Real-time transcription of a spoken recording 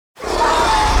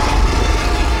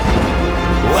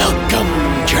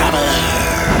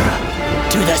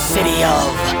the city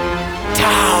of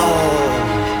Town.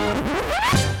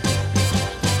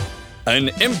 An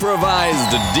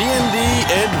improvised D&D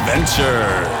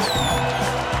adventure.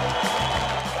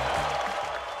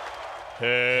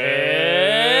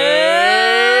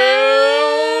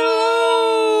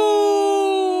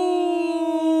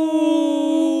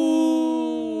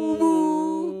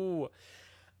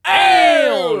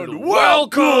 And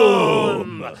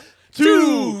welcome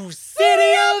to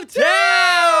City of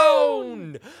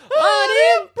Town, an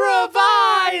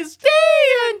improvised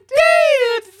D&D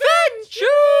adventure.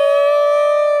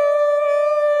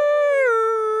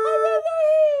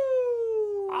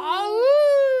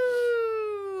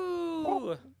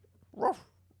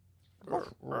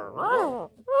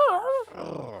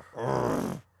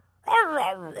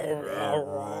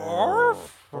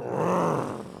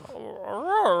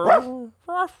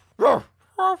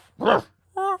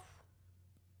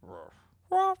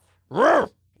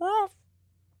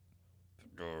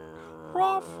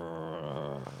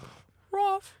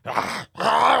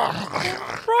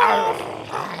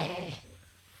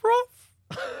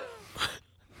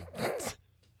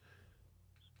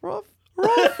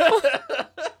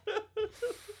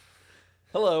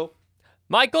 Hello.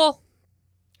 Michael,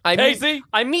 Casey?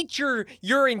 I meet your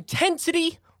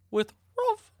intensity with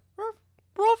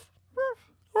rough.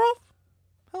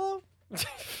 Hello,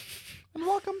 and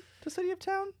welcome to City of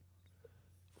Town.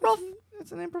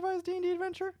 It's an improvised D&D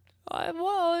adventure.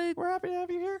 We're happy to have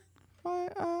you here.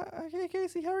 Hey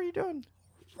Casey, how are you doing?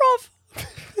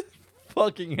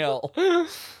 Fucking hell.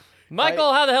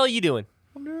 Michael, how the hell are you doing?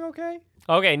 I'm doing okay.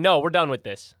 Okay, no, we're done with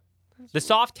this. The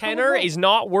soft tenor is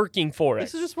not working for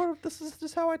us. This is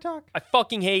just how I talk. I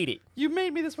fucking hate it. You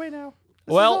made me this way now.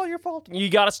 This Well, is all your fault. You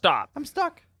gotta stop. I'm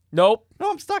stuck. Nope.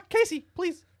 No, I'm stuck. Casey,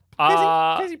 please.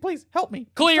 Casey, please help me.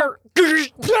 Clear.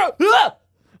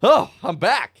 Oh, I'm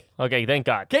back. Okay, thank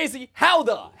God. Casey, how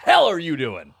the hell are you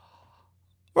doing?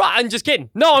 I'm just kidding.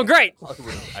 No, I'm great.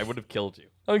 I would have killed you.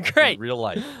 I'm great. In real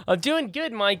life. I'm doing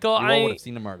good, Michael. You all would have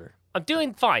seen a murder. I'm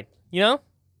doing fine. You know,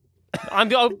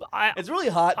 It's really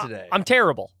hot today. I'm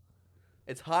terrible.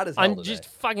 It's hot as hell I'm today. just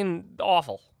fucking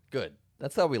awful. Good.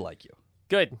 That's how we like you.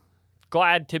 Good.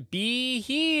 Glad to be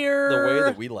here. The way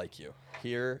that we like you.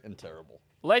 Here and terrible.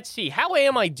 Let's see. How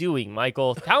am I doing,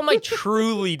 Michael? How am I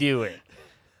truly doing?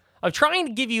 I'm trying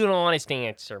to give you an honest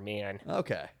answer, man.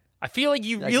 Okay. I feel like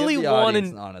you Yeah, really give the want audience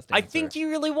an to. honest I answer. think you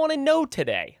really want to know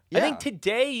today. I Yeah. think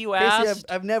today you Casey, asked,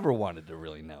 I've never wanted to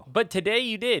really know. but today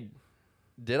you did.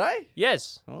 Did I?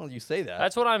 Yes, Well, you say that.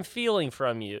 that's what I'm feeling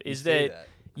from you. Is say that that.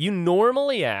 you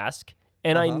normally ask,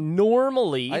 and I Uh-huh.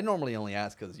 normally, I normally only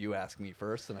ask because you ask me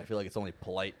first, and I feel like it's only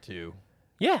polite to.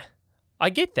 yeah, I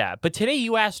get that. But today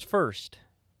you asked first.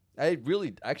 I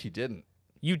really actually didn't.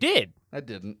 You did. I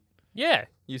didn't. Yeah.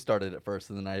 You started it first,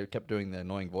 and then I kept doing the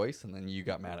annoying voice, and then you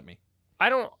got mad at me, I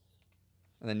don't.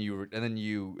 and then you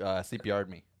CPR'd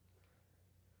me.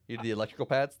 You did the electrical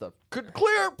pad stuff. Good,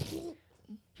 clear.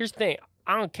 Here's the thing.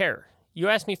 I don't care. You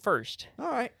asked me first. All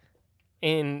right.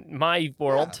 In my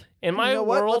world, in my You know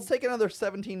what? world. Let's take another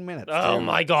 17 minutes. Oh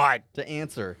my God. To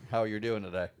answer how you're doing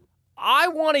today. I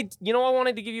wanted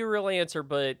to give you a real answer,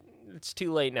 but it's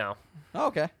too late now. Oh,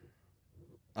 okay.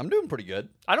 I'm doing pretty good.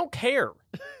 I don't care.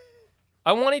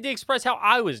 I wanted to express how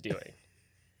I was doing,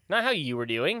 not how you were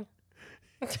doing.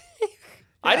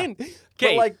 I Yeah. didn't.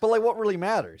 Okay. But like, what really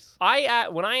matters?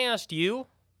 When I asked you,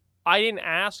 I didn't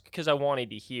ask because I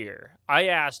wanted to hear. I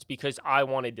asked because I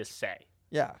wanted to say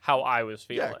Yeah. how I was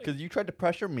feeling. Yeah, because you tried to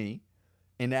pressure me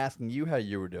into asking you how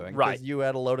you were doing. Right. Because you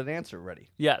had a loaded answer ready.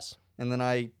 Yes. And then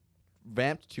I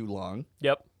vamped too long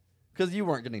Yep. because you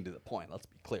weren't getting to the point. Let's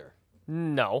be clear.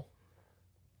 No.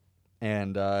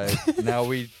 And now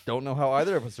we don't know how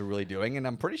either of us are really doing. And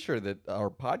I'm pretty sure that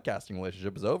our podcasting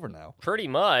relationship is over now. Pretty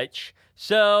much.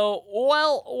 So,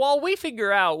 while we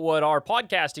figure out what our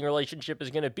podcasting relationship is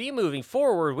going to be moving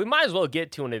forward, we might as well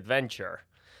get to an adventure.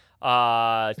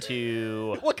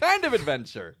 To What kind of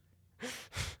adventure?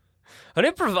 an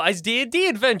improvised D&D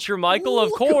adventure, Michael,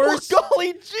 of course.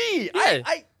 Golly gee. Yeah.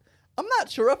 I'm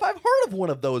not sure if I've heard of one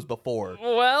of those before.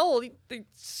 Well,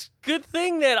 it's good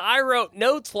thing that I wrote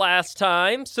notes last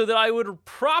time so that I would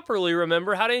properly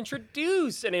remember how to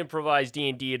introduce an improvised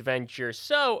D&D adventure.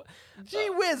 So, Gee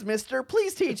whiz, mister.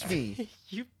 Please teach me.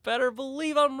 you better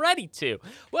believe I'm ready to.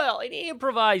 Well, an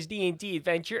improvised D&D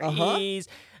adventure is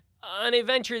an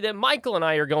adventure that Michael and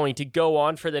I are going to go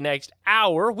on for the next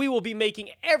hour. We will be making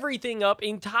everything up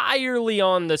entirely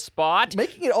on the spot.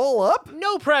 Making it all up?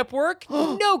 No prep work,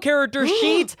 no character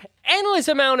sheets, endless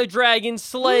amount of dragon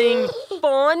slaying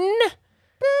fun.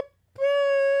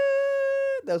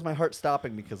 That was my heart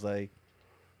stopping because I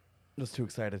was too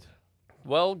excited.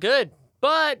 Well, good.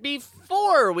 But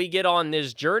before we get on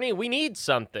this journey, we need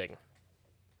something.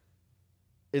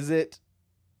 Is it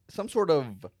some sort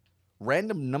of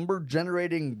random number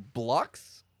generating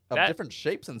blocks of different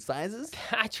shapes and sizes?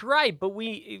 That's right, but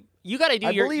you got to do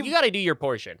you got to do your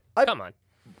portion. Come on.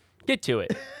 Get to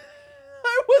it.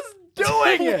 I was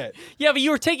doing it. Yeah, but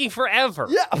you were taking forever.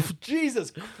 Yeah,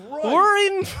 Jesus Christ. We're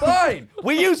in Fine.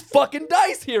 We use fucking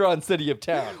dice here on City of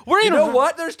Town. We're in You know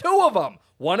what? There's two of them.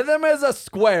 One of them is a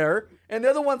square, and the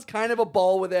other one's kind of a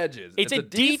ball with edges. It's a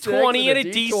D6 D20 and a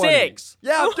D6.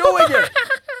 Yeah, I'm doing it.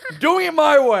 I'm doing it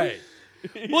my way.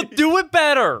 We'll do it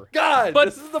better. God, But-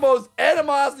 this is the most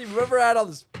animosity we've ever had on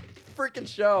this freaking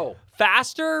show.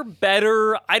 Faster,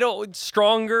 better,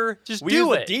 stronger. Just We do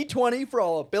use it. a D20 for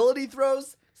all ability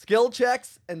throws, skill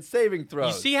checks, and saving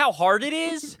throws. You see how hard it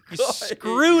is? You God.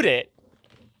 screwed it.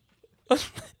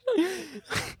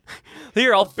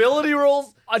 Here, ability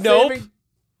rolls, nope. saving,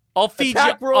 I'll feed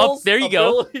attack you. rolls, There you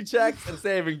go. ability checks, and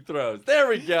saving throws. There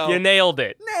we go. You nailed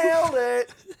it. Nailed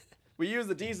it. We use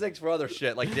the D6 for other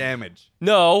shit like damage.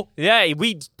 No, yeah,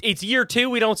 it's year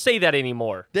 2. We don't say that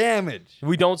anymore. Damage.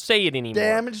 We don't say it anymore.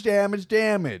 Damage, damage,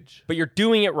 damage. But you're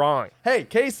doing it wrong. Hey,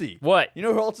 Casey. What? You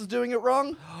know who else is doing it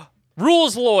wrong?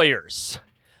 Rules lawyers.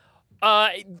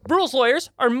 Rules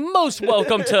lawyers are most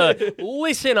welcome to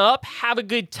listen up, have a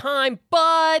good time,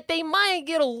 but they might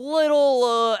get a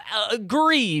little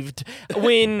aggrieved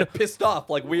when Pissed off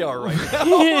like we are right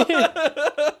now.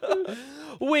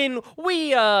 when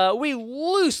we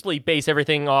loosely base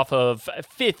everything off of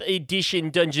 5th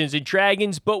edition Dungeons and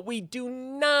Dragons, but we do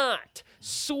not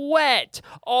sweat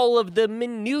all of the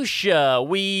minutia.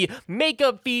 We make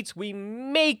up feats, we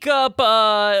make up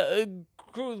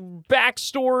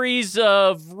backstories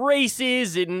of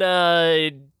races and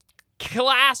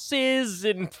classes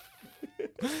and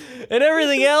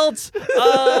everything else.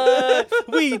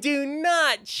 We do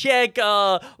not check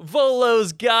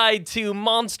Volo's Guide to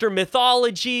Monster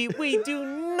Mythology. We do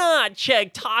not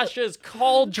check Tasha's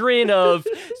Cauldron of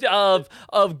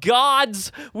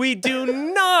Gods. We do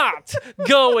not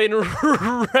go and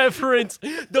reference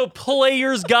the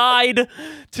Player's Guide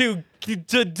to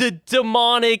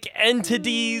demonic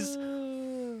entities.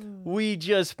 We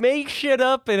just make shit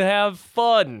up and have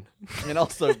fun. And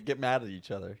also get mad at each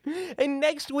other. And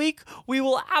next week, we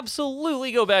will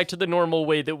absolutely go back to the normal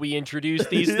way that we introduce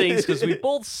these things because we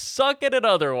both suck at it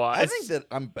otherwise. I think that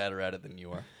I'm better at it than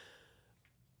you are.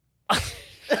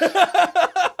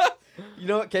 You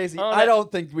know what, Casey? I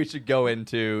don't think we should go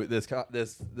into this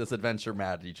adventure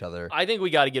mad at each other. I think we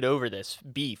got to get over this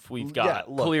beef we've got,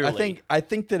 look, clearly. I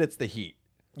think that it's the heat.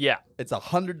 Yeah, It's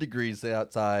 100 degrees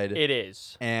outside. it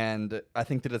is. And I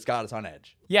think that it's got us on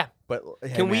edge. Yeah. But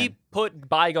hey, Can we man. put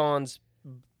bygones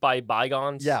by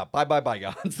bygones? Yeah, bye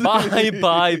bygones.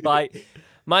 Bye.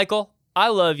 Michael, I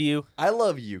love you. I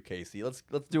love you, Casey. Let's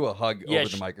do a hug over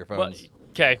the microphones.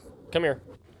 Okay, come here.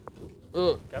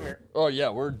 Come here. Oh yeah,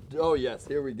 oh yes,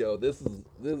 here we go. This is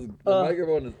the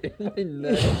microphone is in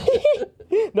my neck.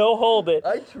 No, hold it.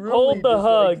 I truly hold the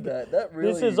dislike hug. That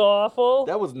really, This is awful.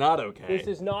 That was not okay. This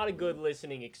is not a good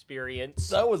listening experience.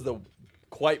 That was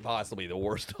quite possibly the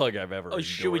worst hug I've ever endured.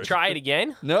 Should we try it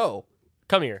again? No.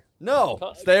 Come here. No.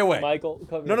 Stay away. Michael,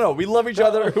 come here. No, we love each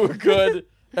other. We're good.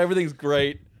 Everything's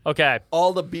great. Okay.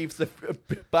 All the beefs.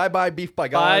 Bye beef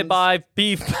bygones. Bye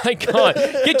beef bygones.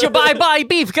 Get your bye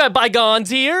beef bygones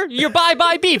here. Your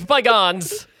bye beef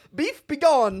bygones. Beef be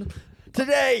gone.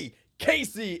 Today,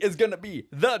 Casey is gonna be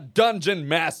the dungeon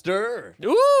master.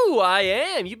 Ooh, I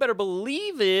am. You better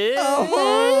believe it.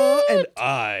 And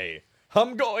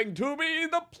I'm going to be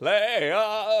the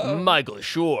player. Michael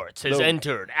Schwartz has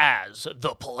entered as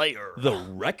the player. The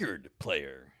record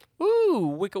player.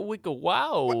 Ooh, wicka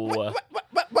wow.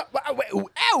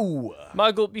 Ow!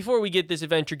 Michael, before we get this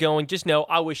adventure going, just know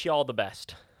I wish you all the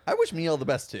best. I wish me all the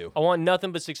best too. I want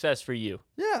nothing but success for you.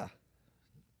 Yeah.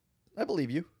 I believe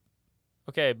you.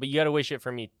 Okay, but you gotta wish it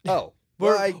for me. Oh.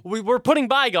 We're putting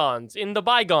bygones in the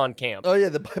bygone camp. Oh yeah,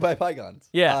 the bye bygones.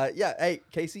 Yeah. Yeah. Hey,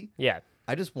 Casey. Yeah,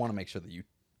 I just want to make sure that you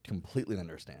completely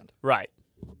understand right.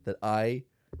 that I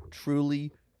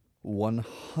truly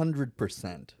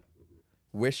 100%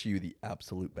 wish you the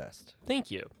absolute best.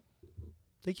 Thank you.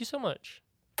 Thank you so much.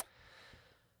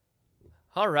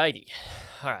 Alrighty.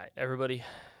 All right, everybody.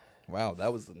 Wow,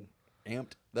 that was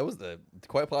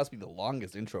quite possibly the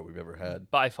longest intro we've ever had.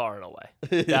 By far and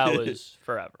away. That was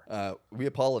forever. We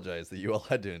apologize that you all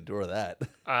had to endure that.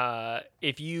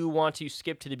 If you want to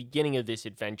skip to the beginning of this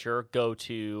adventure, go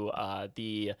to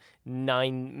the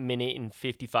 9-minute and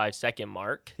 55-second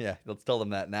mark. Yeah, let's tell the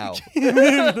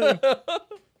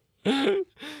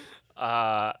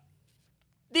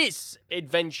this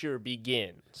adventure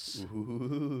begins,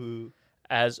 Ooh.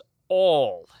 as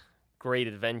all great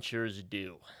adventures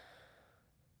do,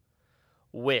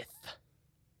 with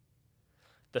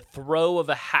the throw of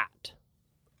a hat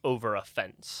over a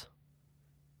fence.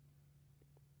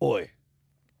 Oi.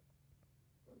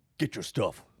 Get your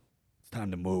stuff. It's time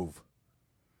to move.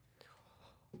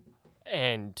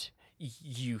 And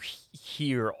you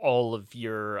hear all of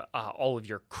your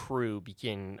crew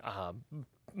begin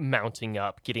mounting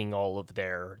up, getting all of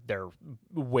their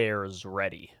wares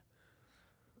ready.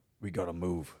 We gotta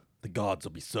move. The gods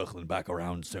will be circling back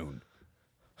around soon.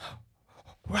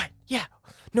 Right, yeah,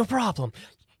 no problem.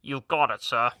 You got it,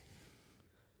 sir.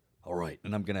 All right,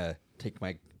 and I'm gonna take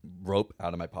my rope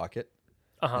out of my pocket,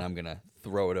 and I'm gonna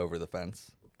throw it over the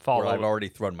fence. Follow where I've it. already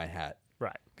thrown my hat,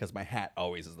 Right. because my hat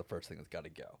always is the first thing that's got to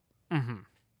go.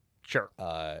 Sure.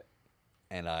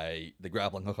 And the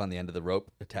grappling hook on the end of the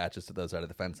rope attaches to the side of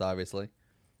the fence, obviously,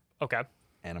 Okay.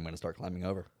 and I'm gonna start climbing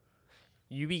over.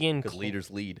 You begin. Because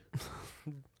leaders lead.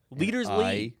 Leaders And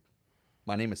lead.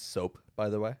 My name is Soap, by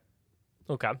the way.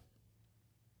 Okay.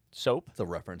 Soap. It's a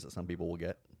reference that some people will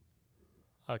get.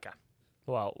 Okay.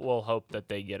 Well, we'll hope that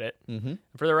they get it. Mm-hmm.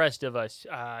 For the rest of us,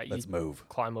 Let's you move.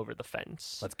 climb over the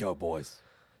fence. Let's go, boys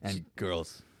and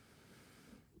girls.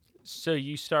 So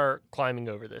you start climbing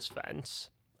over this fence.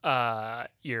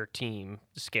 Your team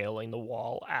scaling the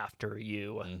wall after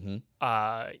you.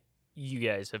 Mm-hmm. You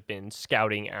guys have been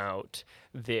scouting out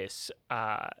this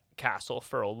castle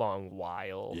for a long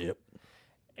while. Yep.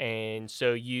 And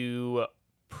so you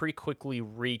pretty quickly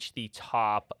reach the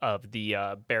top of the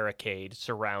barricade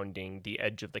surrounding the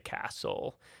edge of the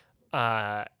castle.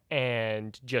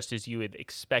 And just as you had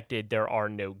expected, there are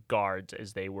no guards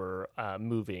as they were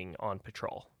moving on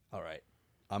patrol. All right.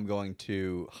 I'm going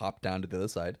to hop down to the other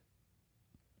side.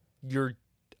 You're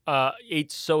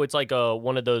it's like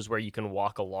one of those where you can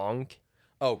walk along.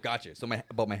 Oh, gotcha. So my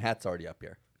hat's already up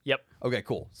here. Yep. Okay,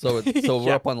 cool. So we're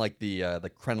Yeah. up on like the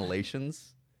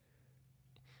crenellations.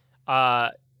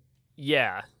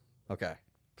 Yeah, Okay.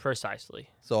 precisely.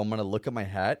 So I'm gonna look at my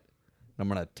hat, and I'm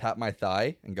gonna tap my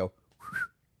thigh and go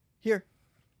here.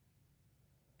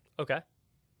 Okay.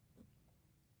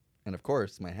 And of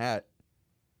course, my hat.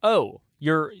 Oh,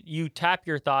 you tap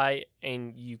your thigh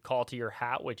and you call to your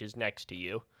hat, which is next to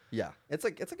you. Yeah, it's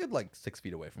a good like 6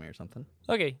 feet away from me or something.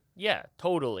 Okay, yeah,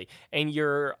 totally. And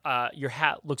your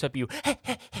hat looks up at you,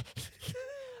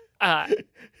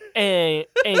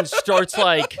 and starts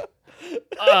like,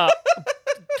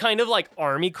 kind of like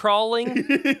army crawling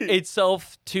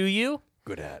itself to you.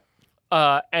 Good hat.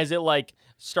 As it like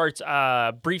starts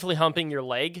briefly humping your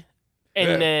leg,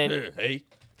 and then hey,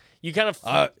 you kind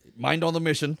of mind on the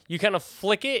mission. you kind of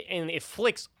flick it, and it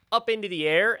flicks up into the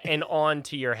air and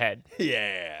onto your head.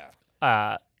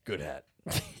 Yeah. Good hat.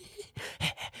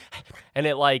 And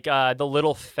it like the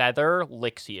little feather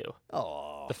licks you.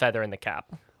 Oh. The feather in the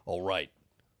cap. All right.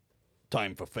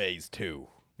 Time for phase 2.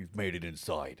 We've made it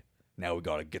inside. Now we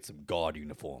gotta get some guard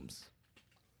uniforms.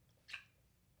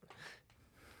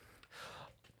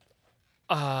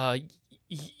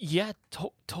 Yeah,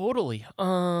 totally.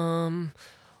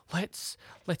 Let's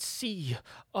see.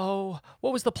 Oh,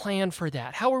 what was the plan for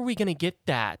that? How are we gonna get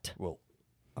that? Well,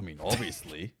 I mean,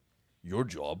 obviously, your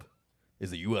job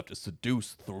is that you have to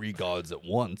seduce 3 guards at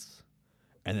once,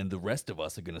 and then the rest of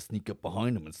us are gonna sneak up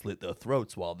behind them and slit their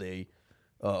throats while they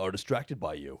are distracted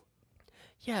by you.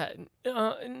 Yeah,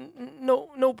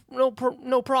 no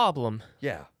problem.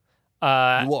 Yeah.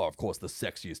 You are, of course, the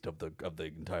sexiest of the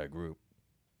entire group.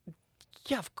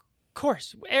 Yeah, of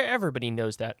course. Everybody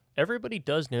knows that. Everybody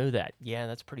does know that. Yeah,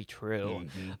 that's pretty true.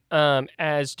 Mm-hmm.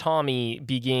 As Tommy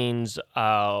begins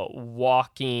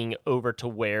walking over to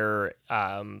where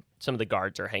some of the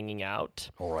guards are hanging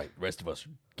out. All right, the rest of us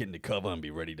get into cover and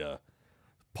be ready to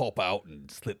pop out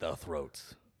and slit their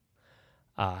throats.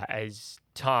 As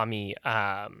Tommy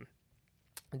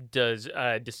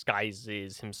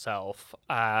disguises himself.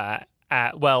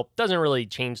 Doesn't really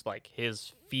change like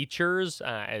his features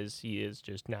as he is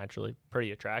just naturally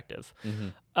pretty attractive.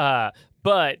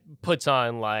 But puts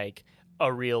on like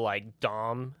a real like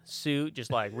dom suit,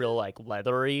 just like real like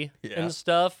leathery and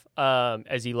stuff.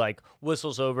 As he like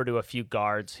whistles over to a few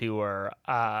guards who are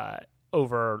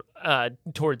over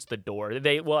towards the door.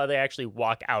 They actually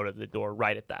walk out of the door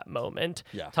right at that moment.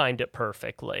 Yeah. Timed it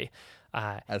perfectly.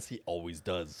 As he always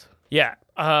does. Yeah.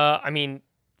 I mean,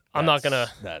 I'm not gonna.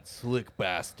 That slick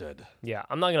bastard. Yeah,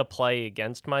 I'm not gonna play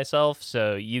against myself,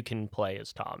 so you can play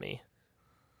as Tommy.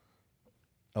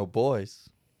 Oh, boys.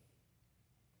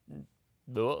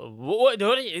 What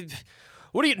are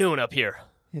you doing up here?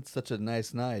 It's such a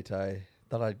nice night. I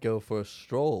thought I'd go for a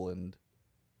stroll and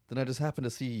Then I just happened to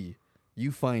see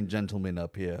you fine gentlemen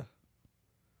up here.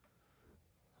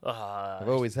 I've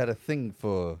always had a thing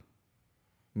for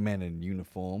men in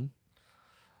uniform.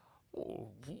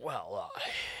 Well,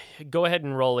 go ahead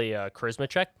and roll a charisma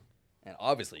check. And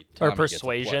obviously, Or Tommy gets a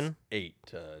persuasion. +8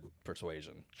 to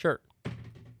persuasion. Sure.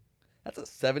 That's a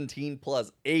 17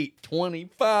 plus 8,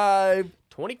 25.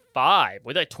 25.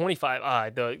 With that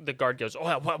 25, the guard goes,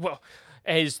 "Oh, well."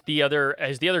 As the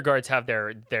other guards have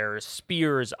their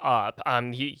spears up,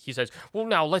 he says, "Well,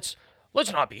 now let's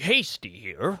not be hasty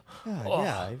here."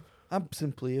 I'm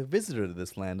simply a visitor to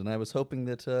this land, and I was hoping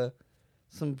that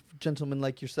some gentlemen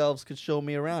like yourselves could show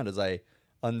me around as I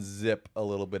unzip a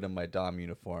little bit of my Dom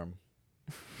uniform.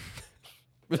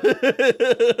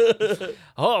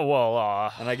 Oh,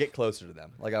 well, And I get closer to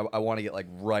them. Like, I want to get, like,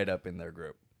 right up in their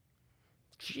group.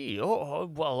 gee,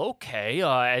 well, okay.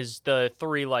 As the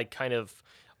three, like, kind of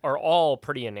are all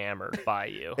pretty enamored by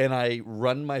you. And I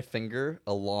run my finger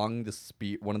along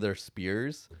one of their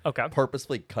spears, Okay.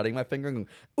 purposefully cutting my finger and going,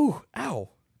 ooh, ow.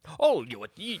 Oh,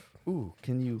 Ooh,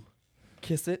 can you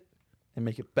kiss it and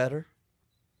make it better?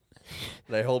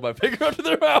 And I hold my finger up to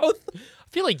their mouth. I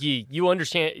feel like you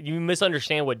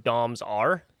misunderstand what Doms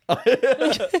are.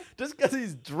 Just because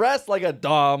he's dressed like a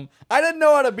Dom. I didn't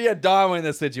know how to be a Dom in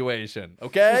this situation,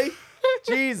 okay?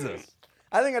 Jesus.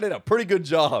 I think I did a pretty good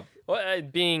job. Well,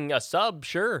 being a sub,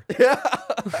 sure. Yeah.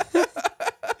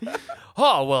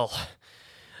 Oh, well,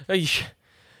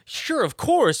 sure, of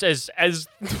course, as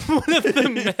one of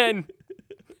the men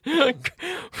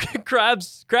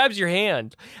grabs your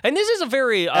hand. And this is a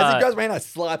very... As he grabs my hand, I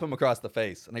slap him across the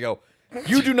face. And I go,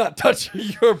 you do not touch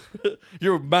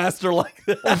your master like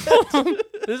that.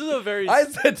 This is a very... I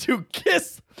said to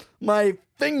kiss my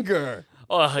finger.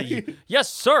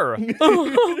 Yes, sir.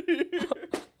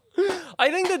 I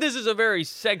think that this is a very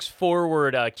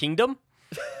sex-forward kingdom.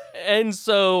 And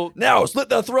so... Now, slit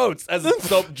their throats as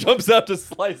Soap jumps out to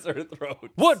slice her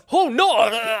throat. What? Oh, no!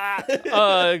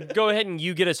 Go ahead and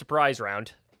you get a surprise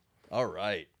round. All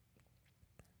right.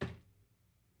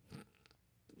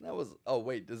 That was... Oh,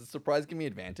 wait. Does the surprise give me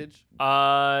advantage?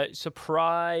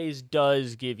 Surprise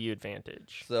does give you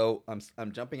advantage. So,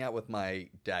 I'm jumping out with my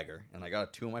dagger, and I got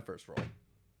a 2 on my first roll.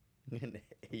 An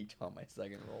 8 on my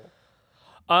second roll.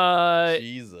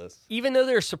 Jesus. Even though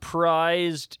they're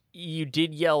surprised, you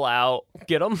did yell out,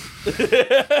 "Get him!"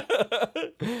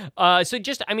 So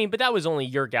just, but that was only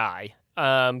your guy.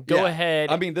 Go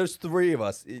ahead. I mean, there's 3 of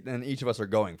us, and each of us are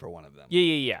going for one of them.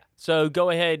 Yeah. So go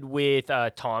ahead with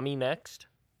Tommy next.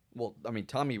 Well, I mean,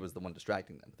 Tommy was the one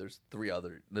distracting them. There's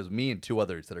me and 2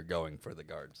 others that are going for the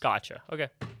guards. Gotcha. Okay.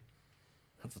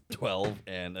 That's a 12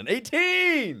 and an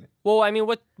 18! Well,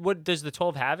 what does the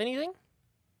 12 have anything?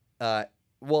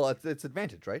 Well, it's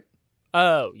advantage, right?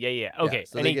 Oh, yeah. Okay. Yeah,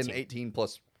 so they get an 18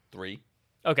 plus 3.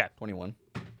 Okay. 21.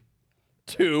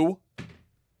 2.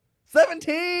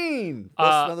 17!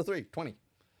 Plus another 3. 20.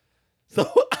 So,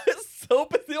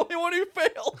 Soap is the only one who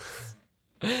fails.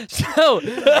 So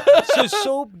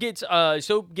Soap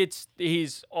gets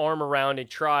his arm around and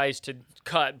tries to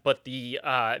cut, but the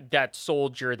that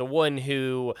soldier, the one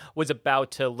who was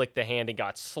about to lick the hand and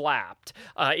got slapped,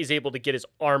 is able to get his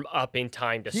arm up in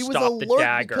time to stop the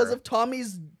dagger because of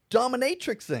Tommy's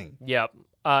dominatrixing. Yep.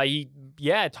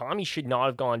 Tommy should not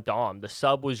have gone Dom. The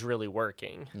sub was really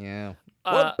working. Yeah.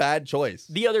 What a bad choice.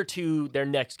 The other 2, their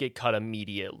necks get cut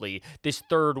immediately. This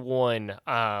third one,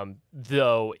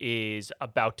 though, is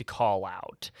about to call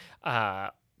out.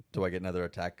 Do I get another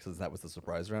attack since that was the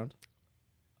surprise round?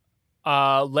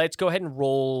 Let's go ahead and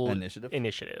roll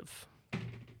initiative.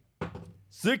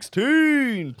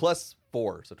 16 plus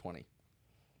 4, so 20.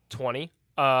 20.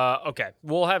 Okay.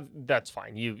 That's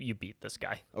fine. You beat this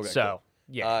guy. Okay. So, cool.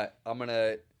 yeah. I'm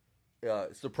gonna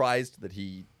surprised that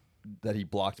he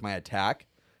blocked my attack.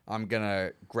 I'm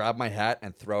gonna grab my hat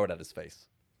and throw it at his face.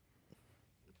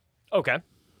 Okay. And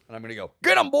I'm gonna go,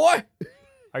 "Get him, boy!"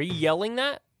 Are you yelling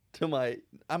that?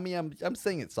 I'm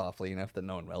saying it softly enough that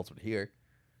no one else would hear.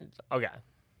 Okay.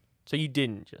 So you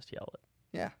didn't just yell it.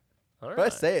 Yeah. All right. But I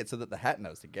say it so that the hat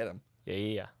knows to get him.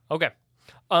 Yeah. Okay.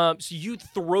 So you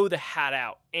throw the hat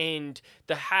out, and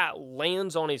the hat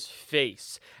lands on his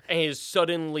face, and his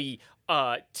suddenly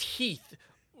teeth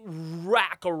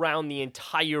rack around the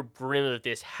entire brim of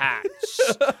this hat,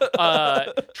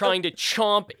 trying to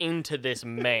chomp into this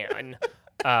man.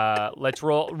 Let's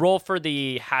roll for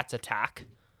the hat's attack.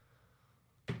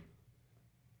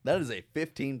 That is a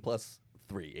 15 plus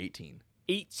 3, 18.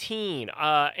 18.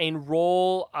 And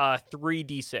roll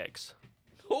 3d6.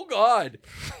 Oh, God.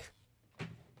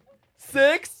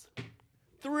 6,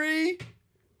 3,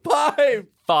 5.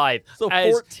 So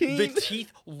As 14. the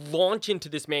teeth launch into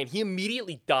this man, he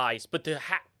immediately dies, but the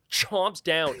hat chomps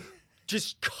down,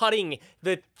 just cutting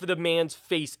the man's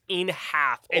face in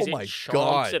half as Oh my it chomps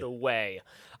God. it away.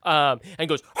 And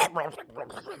goes.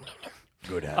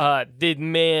 Good hat. The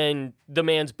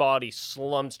man's body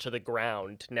slumps to the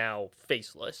ground, now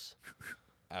faceless.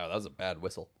 Oh, that was a bad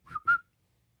whistle.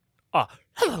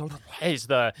 As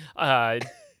the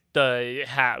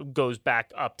hat goes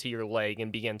back up to your leg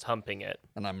and begins humping it.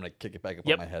 And I'm going to kick it back up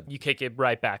Yep, on my head. you kick it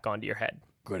right back onto your head.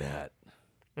 Good hat.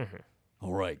 Mm-hmm.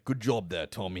 All right, good job there,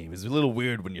 Tommy. It was a little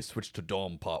weird when you switched to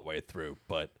Dom partway through,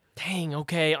 but Dang,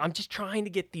 okay, I'm just trying to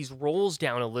get these rolls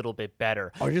down a little bit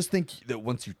better. I just think that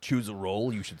once you choose a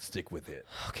role, you should stick with it.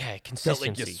 Okay, Felt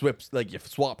consistency. like you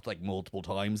swapped like multiple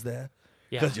times there.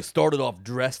 Yeah. Because you started off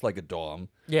dressed like a Dom.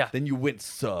 Yeah. Then you went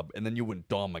sub, and then you went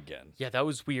Dom again. Yeah, that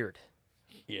was weird.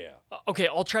 Yeah. Okay,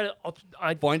 I'll try to.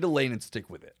 Find a lane and stick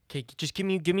with it. Okay, just give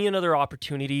me another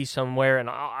opportunity somewhere, and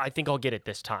I think I'll get it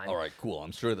this time. All right, cool.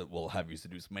 I'm sure that we'll have you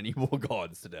seduce many more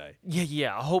gods today.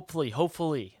 Yeah. Hopefully.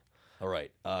 All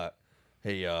right.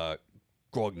 Hey,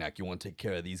 Grognak, you want to take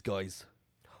care of these guys?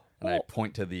 And I Oh.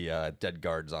 point to the dead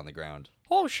guards on the ground.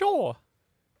 Oh, sure.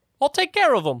 I'll take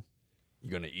care of them. You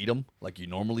gonna eat them like you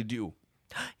normally do?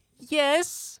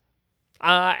 Yes.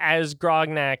 As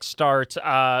Grognak starts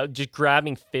just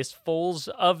grabbing fistfuls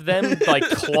of them, like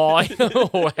clawing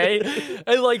away,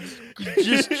 and like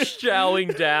just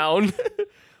chowing down.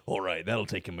 All right, that'll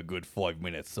take him a good 5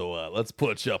 minutes. So let's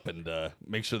push up and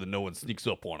make sure that no one sneaks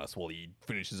up on us while he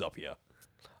finishes up here.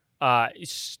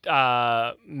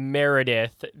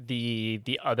 Meredith,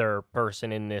 the other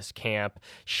person in this camp,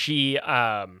 she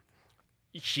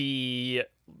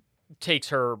takes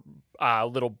her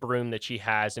little broom that she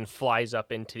has and flies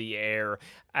up into the air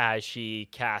as she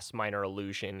casts minor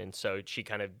illusion, and so she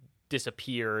kind of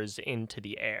disappears into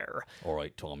the air. All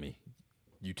right, Tommy,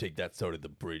 you take that side of the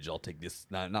bridge. I'll take this,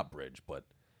 not bridge, but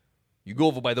you go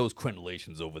over by those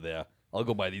crenellations over there. I'll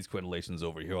go by these crenellations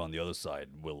over here on the other side.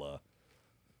 We'll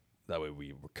that way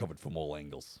we're covered from all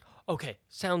angles. Okay,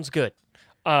 sounds good.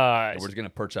 And we're just gonna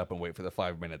perch up and wait for the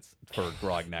 5 minutes for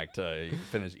Grognak to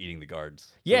finish eating the guards.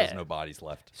 So Yeah. there's no bodies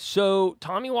left. So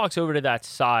Tommy walks over to that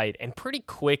side, and pretty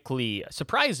quickly,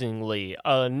 surprisingly,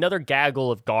 another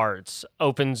gaggle of guards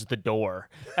opens the door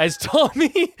as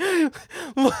Tommy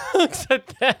looks at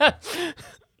that.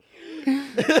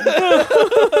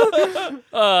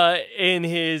 In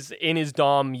his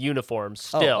Dom uniform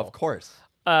still. Oh, of course.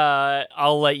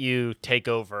 I'll let you take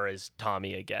over as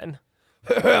Tommy again.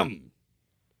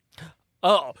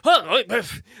 Oh,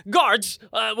 guards!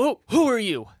 Who are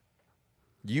you?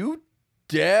 You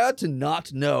dare to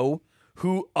not know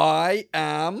who I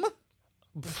am?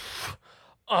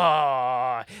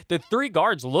 The three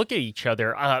guards look at each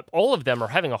other. All of them are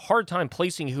having a hard time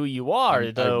placing who you are,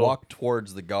 I though. walk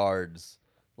towards the guards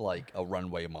like a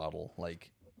runway model, like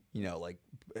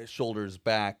shoulders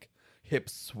back,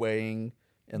 hips swaying,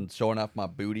 and showing off my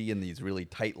booty in these really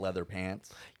tight leather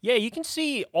pants. Yeah, you can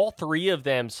see all three of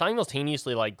them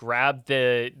simultaneously like grab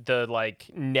the like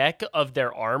neck of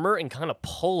their armor and kind of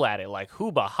pull at it like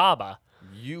hooba haba.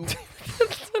 You,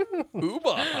 Uba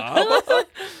Haba?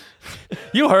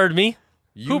 You heard me.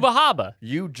 You- Hooba haba.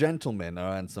 You gentlemen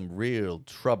are in some real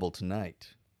trouble tonight.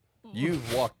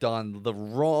 You've walked on the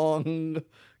wrong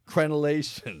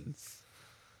crenellations.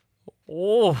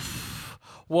 Oof.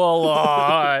 Well,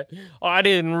 I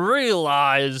didn't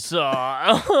realize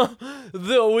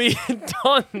that we had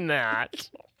done that.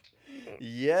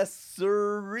 Yes,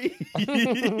 sirree.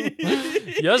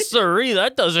 Yes, sirree,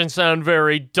 that doesn't sound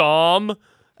very Dom.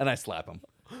 And I slap him.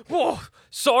 Oh,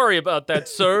 sorry about that,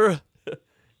 sir.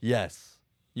 Yes,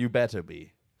 you better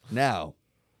be. Now,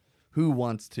 who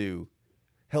wants to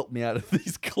help me out of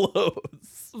these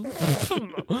clothes?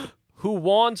 Who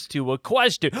wants to? A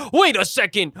question. Wait a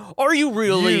second. Are you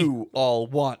really? You all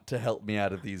want to help me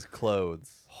out of these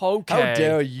clothes. Okay. How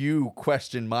dare you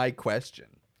question my question?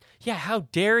 Yeah, how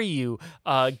dare you,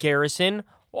 Garrison?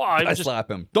 Well, I slap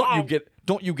him.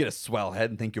 Don't you get a swell head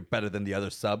and think you're better than the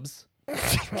other subs?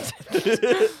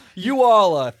 You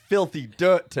all are filthy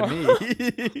dirt to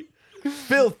me.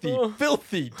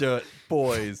 filthy dirt,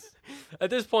 boys. At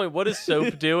this point, what is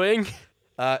Soap doing?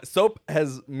 Soap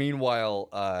has, meanwhile,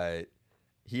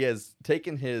 he has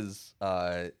taken his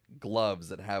gloves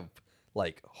that have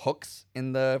like hooks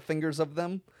in the fingers of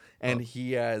them, and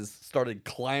he has started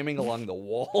climbing along the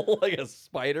wall like a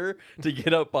spider to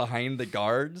get up behind the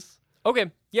guards.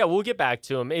 Okay. Yeah, we'll get back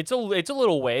to him. It's a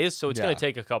little ways, so it's Yeah. going to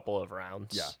take a couple of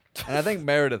rounds. Yeah. And I think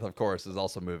Meredith, of course, is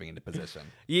also moving into position.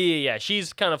 Yeah.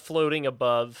 She's kind of floating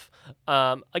above.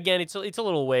 Again, it's a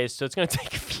little ways, so it's going to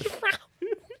take a few rounds.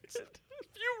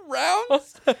 Few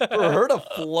rounds for her to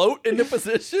float into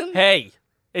position? Hey,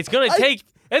 it's going to take.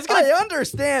 It's going. I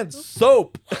understand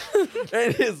Soap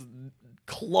and his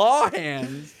claw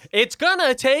hands. It's going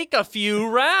to take a few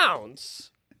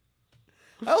rounds.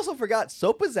 I also forgot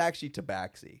Soap is actually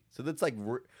Tabaxi. So that's like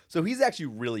so he's actually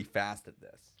really fast at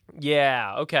this.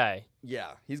 Yeah. Okay.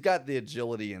 Yeah, he's got the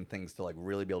agility and things to like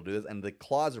really be able to do this, and the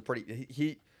claws are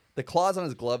pretty. The claws on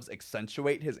his gloves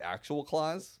accentuate his actual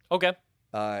claws Okay.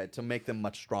 to make them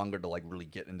much stronger to like really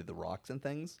get into the rocks and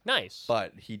things. Nice.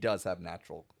 But he does have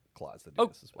natural claws to do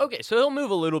this as well. Okay, so he'll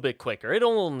move a little bit quicker.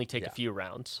 It'll only take a Yeah. few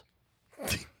rounds.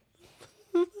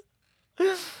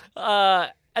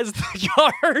 As the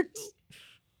guards.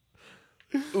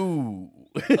 Ooh.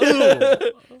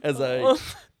 As I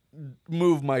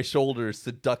move my shoulders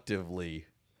seductively,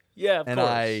 Yeah, of and course.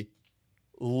 I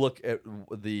look at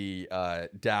the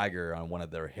dagger on one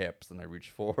of their hips, and I reach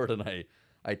forward and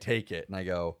I take it and I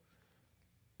go,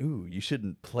 "Ooh, you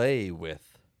shouldn't play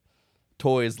with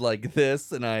toys like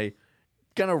this." And I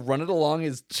kind of run it along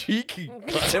his cheek and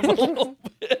cut him a little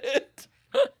bit.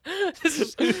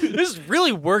 this is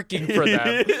really working for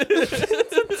them.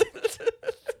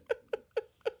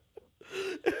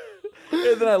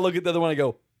 And then I look at the other one and I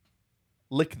go,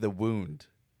 "Lick the wound."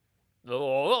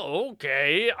 Oh,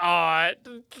 okay.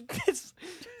 This-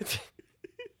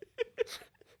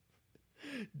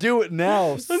 Do it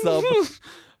now, sub.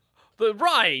 but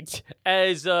right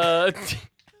as the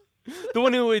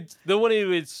one who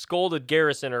had scolded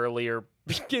Garrison earlier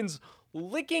begins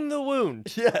licking the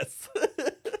wound. Yes.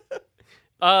 Good.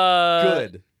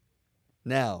 Good.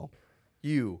 Now,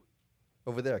 you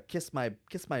over there, kiss my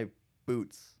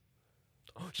boots.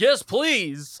 Yes,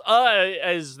 please.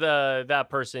 As that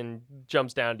person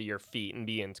jumps down to your feet and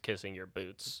begins kissing your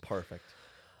boots. Perfect.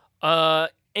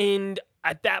 And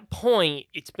at that point,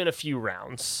 it's been a few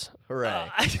rounds. Hooray.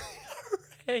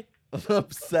 Hooray.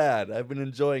 I'm sad. I've been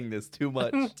enjoying this too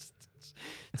much.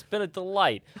 It's been a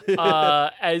delight.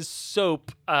 As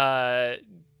Soap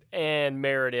and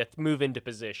Meredith move into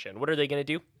position, what are they going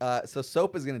to do? So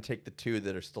Soap is going to take the two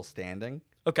that are still standing.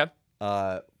 Okay.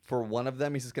 For one of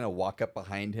them, he's just going to walk up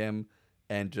behind him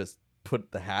and just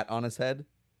put the hat on his head,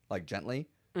 like gently.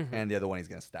 Mhm. And the other one, he's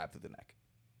going to stab through the neck.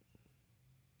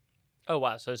 Oh,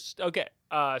 wow. So, okay.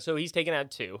 So he's taking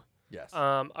out two. Yes.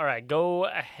 All right. Go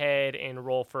ahead and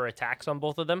roll for attacks on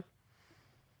both of them.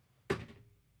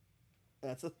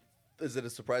 Is it a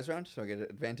surprise round? So I get an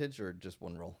advantage or just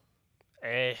one roll?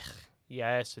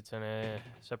 Yes, it's a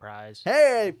surprise.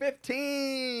 Hey,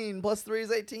 15 plus 3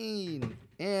 is 18.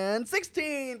 And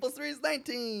 16 plus 3 is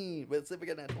 19. Let's see if we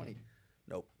get that 20.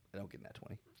 Nope, I don't get that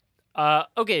 20.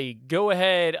 Okay, go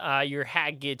ahead. Your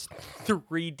hat gets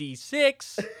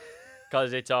 3d6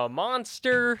 because it's a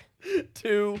monster.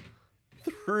 2,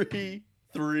 3,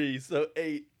 3, so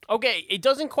 8. Okay, it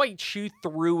doesn't quite shoot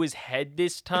through his head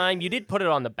this time. You did put it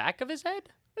on the back of his head?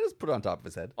 I just put it on top of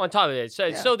his head. On top of it. So,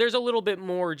 Yeah. so there's a little bit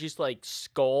more just like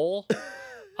skull.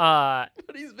 But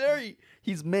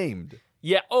he's maimed.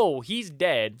 Yeah, he's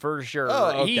dead for sure.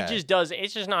 Oh, He okay. just doesn't,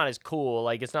 it's just not as cool.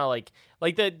 Like, it's not like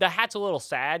the hat's a little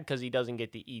sad because he doesn't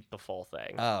get to eat the full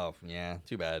thing. Oh, yeah,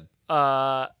 too bad.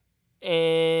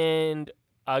 And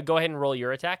go ahead and roll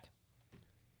your attack.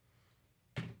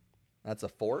 That's a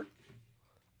 4.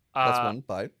 Plus 1,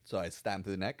 5. So I stab him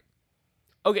through the neck.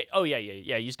 Okay. Oh, yeah.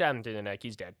 You stab him through the neck.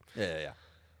 He's dead. Yeah.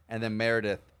 And then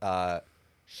Meredith,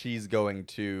 she's going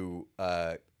to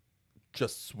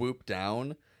just swoop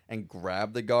down and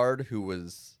grab the guard who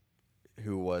was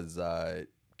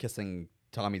kissing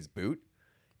Tommy's boot,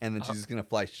 and then she's just gonna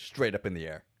fly straight up in the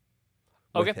air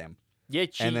with Okay. him, Yeah,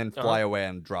 and then fly away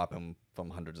and drop him from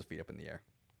hundreds of feet up in the air,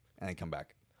 and then come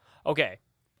back. Okay.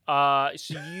 So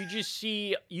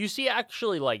you see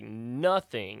actually like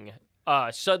nothing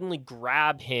suddenly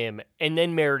grab him, and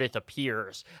then Meredith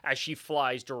appears as she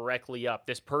flies directly up.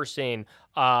 This person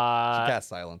She casts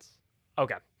silence.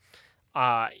 okay.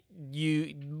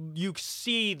 You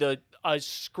see a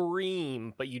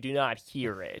scream, but you do not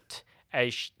hear it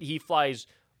as he flies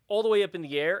all the way up in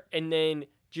the air, and then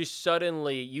just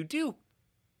suddenly you do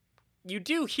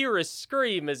hear a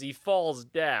scream as he falls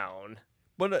down.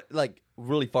 But like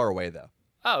really far away though.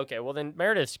 Oh, okay. Well, then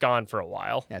Meredith's gone for a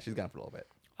while. Yeah, she's gone for a little bit.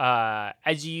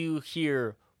 As you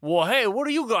hear, well, hey, what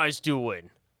are you guys doing?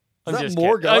 Is that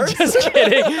more guards? I'm just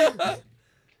kidding.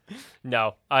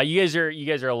 No. You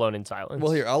guys are alone in silence.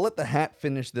 Well, here, I'll let the hat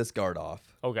finish this guard off.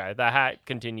 Okay, the hat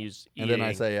continues eating. And then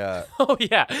I say, oh,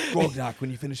 yeah. Grognak,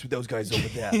 when you finish with those guys over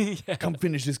there, come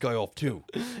finish this guy off too.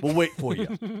 We'll wait for you.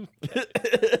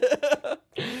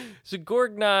 So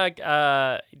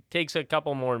Gorgnak takes a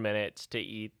couple more minutes to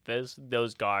eat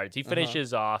those guards. He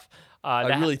finishes off.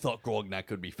 I really thought Grognak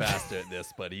could be faster at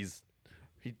this, but he's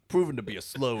proven to be a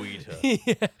slow eater.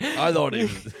 I thought he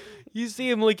was... You see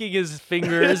him licking his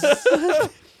fingers.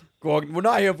 We're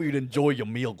not here for you to enjoy your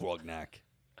meal, Grognak.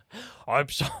 I'm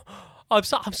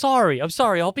sorry.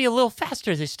 I'll be a little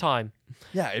faster this time.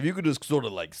 Yeah, if you could just sort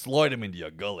of like slide him into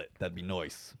your gullet, that'd be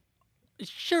nice.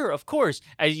 Sure, of course.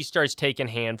 As he starts taking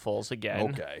handfuls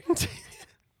again. Okay.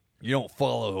 You don't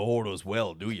follow the orders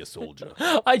well, do you, soldier?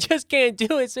 I just can't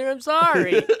do it, sir. I'm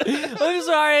sorry. I'm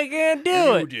sorry, I can't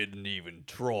do You didn't even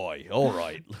try. All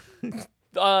right.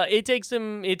 It takes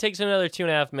him another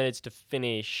 2.5 minutes to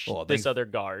finish this other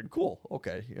guard. Cool.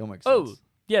 Okay. It'll make sense. Oh,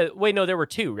 yeah. Wait, no, there were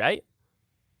 2, right?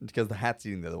 Because the hat's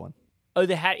eating the other one. Oh,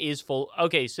 the hat is full.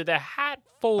 Okay, so the hat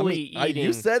fully eating.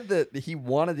 You said that he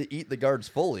wanted to eat the guards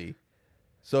fully.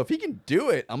 So if he can do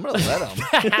it, I'm going to let him.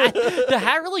 The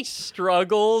hat really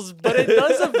struggles, but it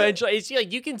does eventually. It's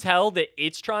like you can tell that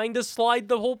it's trying to slide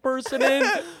the whole person in.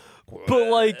 But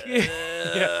like,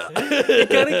 it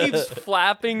kind of keeps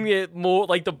flapping it more,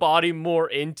 like the body more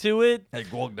into it. Hey,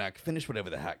 Grognak, finish whatever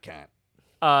the hat can.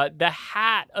 The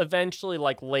hat eventually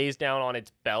like lays down on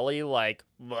its belly, like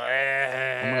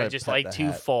just pet like the too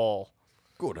hat. full.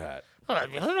 Good hat.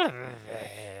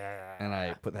 And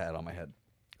I put the hat on my head.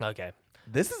 Okay.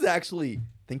 This is actually,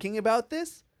 thinking about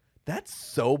this, that's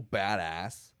so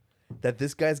badass that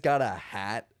this guy's got a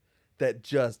hat that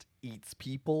just eats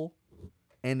people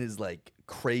and is like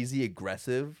crazy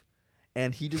aggressive,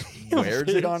 and he just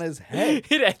wears it on his head.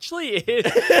 It actually is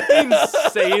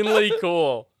insanely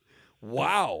cool.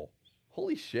 Wow.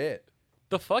 Holy shit.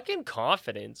 The fucking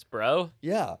confidence, bro.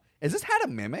 Yeah. Is this hat a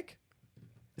mimic?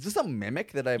 Is this a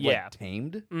mimic that I've like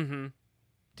tamed? Mm-hmm.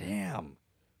 Damn.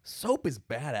 Soap is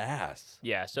badass.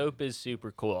 Yeah, Soap is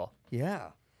super cool. Yeah.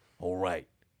 All right.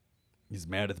 Is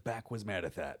Meredith back? Where's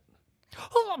Meredith at?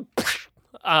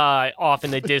 Off in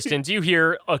the distance, you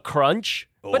hear a crunch,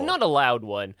 but not a loud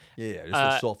one. Yeah, just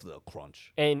a soft little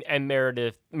crunch. And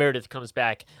Meredith comes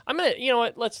back. I'm gonna, you know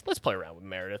what? Let's play around with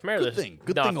Meredith. Meredith's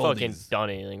Good not thing all fucking these-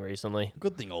 done anything recently.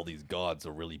 Good thing all these gods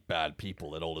are really bad people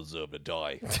that all deserve to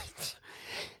die.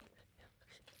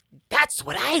 That's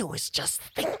what I was just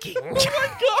thinking.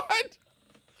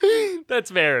 That's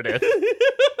Meredith.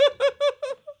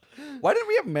 Why didn't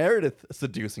we have Meredith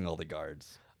seducing all the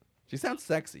guards? She sounds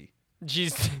sexy.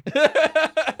 She's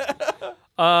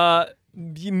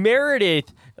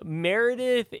Meredith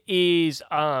is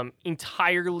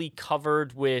entirely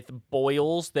covered with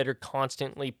boils that are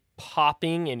constantly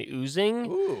popping and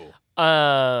oozing. Ooh.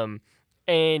 And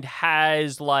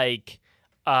has like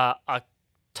a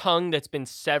tongue that's been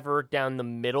severed down the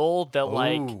middle that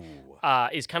like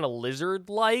is kind of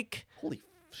lizard-like. Holy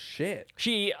shit.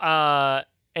 She and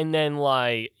then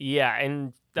like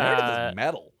and Meredith is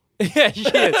metal. yeah, she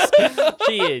is.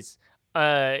 She is.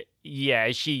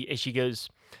 Yeah, she goes,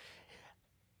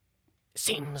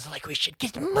 Seems like we should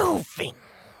get moving.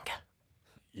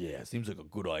 Yeah, seems like a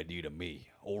good idea to me.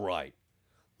 All right.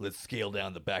 Let's scale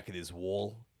down the back of this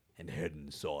wall and head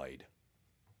inside.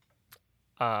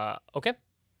 okay.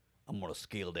 I'm going to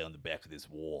scale down the back of this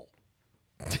wall.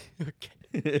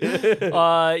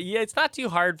 Yeah, it's not too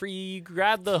hard for you. You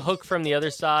grab the hook from the other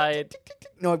side.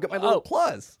 No, I've got my little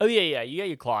claws. Oh, yeah, you got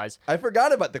your claws. I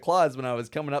forgot about the claws when I was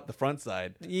coming up the front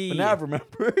side. But now I've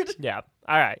remembered. Yeah,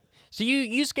 all right. So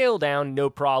you scale down, no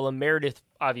problem. Meredith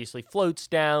obviously floats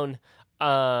down,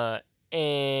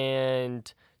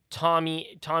 and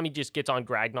Tommy just gets on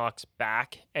Gragnok's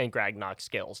back, and Gragnok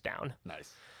scales down.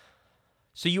 Nice.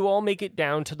 So you all make it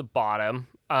down to the bottom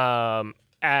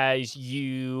as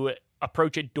you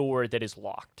approach a door that is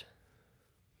locked.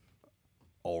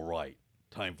 All right.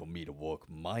 Time for me to work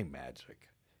my magic.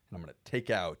 And I'm going to take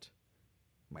out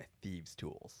my thieves'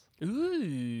 tools.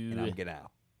 Ooh. And I'm going to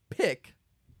pick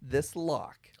this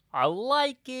lock. I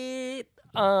like it.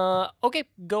 Okay,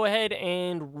 go ahead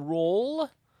and roll.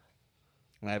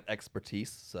 And I have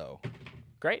expertise, so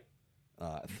Great.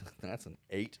 that's an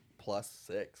 8 plus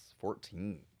 6,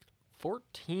 14.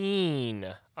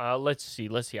 14. Let's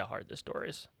see how hard this door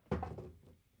is.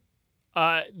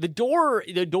 The door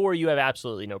you have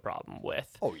absolutely no problem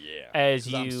with. Oh yeah. As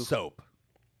 'Cause I'm you soap.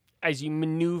 As you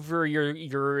maneuver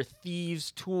your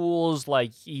thieves' tools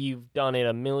like you've done it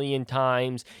a million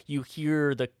times, you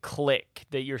hear the click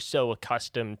that you're so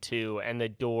accustomed to, and the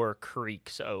door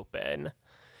creaks open.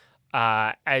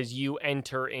 as you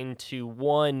enter into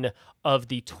one of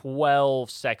the 12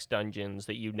 sex dungeons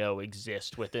that you know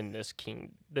exist within this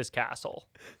castle.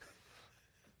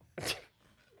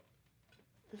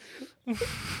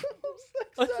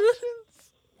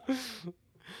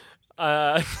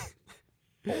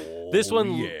 This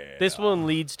one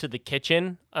leads to the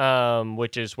kitchen,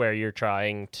 which is where you're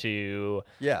trying to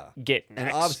get next.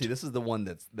 And obviously this is the one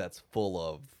that's full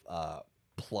of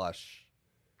plush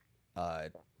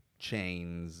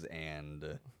chains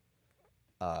and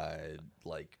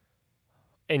like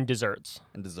and desserts.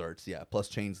 Plus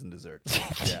chains and desserts.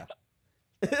 Yeah.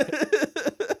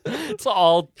 It's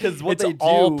all because what they do,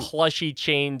 all plushy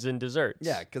chains and desserts.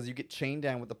 Yeah, because you get chained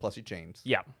down with the plushy chains.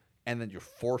 Yeah. And then you're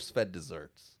force-fed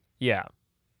desserts. Yeah.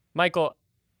 Michael,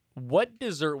 what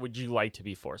dessert would you like to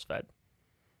be force-fed?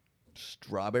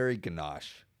 Strawberry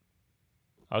ganache.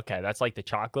 Okay, that's like the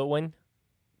chocolate one?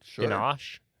 Sure.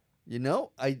 Ganache? You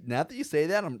know, now that you say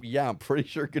that, I'm pretty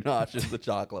sure ganache is the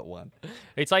chocolate one.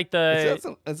 It's like the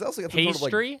it's also got some pastry?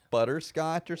 sort of like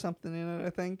butterscotch or something in it, I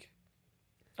think.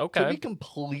 Okay. To be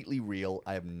completely real,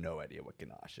 I have no idea what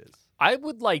ganache is. I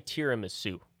would like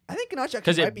tiramisu. I think ganache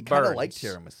actually might be kind of like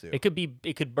tiramisu.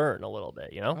 It could burn a little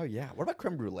bit, you know? Oh yeah. What about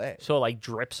creme brulee? So it like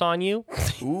drips on you?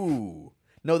 Ooh.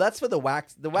 No, that's for the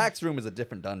wax. The wax room is a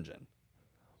different dungeon.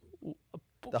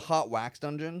 The hot wax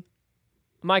dungeon.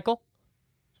 Michael,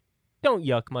 don't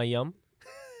yuck my yum.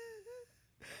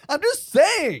 I'm just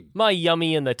saying. My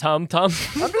yummy in the tum-tum.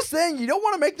 I'm just saying you don't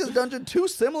want to make this dungeon too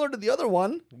similar to the other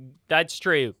one. That's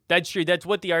true. That's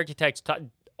what the architects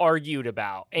argued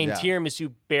about. And Yeah.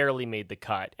 tiramisu barely made the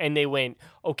cut. And they went,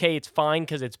 okay, it's fine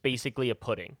because it's basically a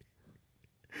pudding.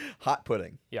 Hot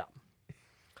pudding. Yeah.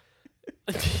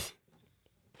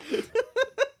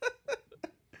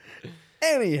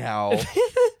 Anyhow.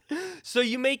 So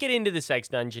you make it into the sex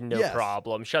dungeon, no Yes.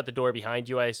 problem. Shut the door behind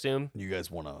you, I assume. You guys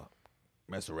want to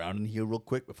mess around in here real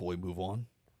quick before we move on?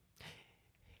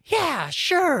 Yeah,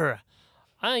 sure.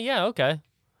 Yeah, okay.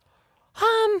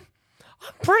 I'm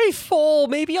pretty full.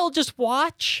 Maybe I'll just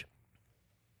watch.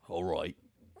 All right.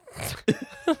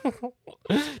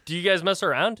 Do you guys mess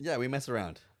around? Yeah, we mess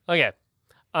around. Okay.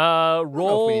 I don't know if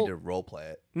Roll. we need to role play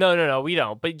it. No, we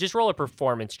don't. But just roll a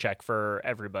performance check for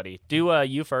everybody. Do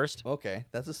you first. Okay,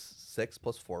 that's a 6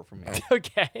 plus 4 from me.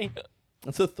 Okay.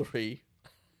 That's a 3.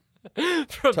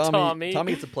 From Tommy.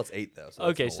 Tommy gets a plus 8 though. So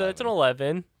Okay, so that's an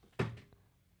 11.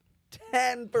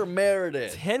 10 for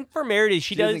Meredith. 10 for Meredith.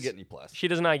 She doesn't get any plus. She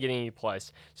does not get any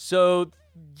plus. So,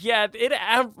 yeah,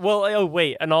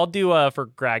 and I'll do for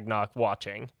Gragnok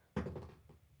watching.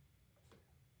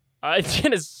 It's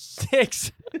in a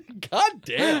 6. God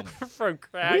damn. From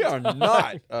Gragnok. We are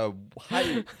not a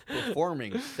high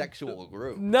performing sexual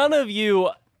group. None of you.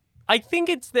 I think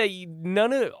it's that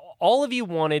all of you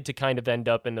wanted to kind of end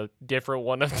up in a different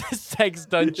one of the sex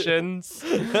dungeons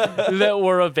that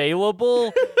were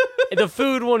available. The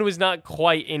food one was not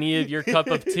quite any of your cup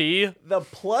of tea. The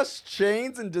plus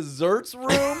chains and desserts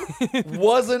room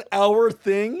wasn't our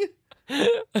thing.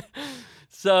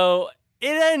 So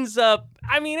it ends up,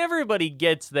 I mean, everybody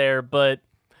gets there, but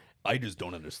I just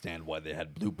don't understand why they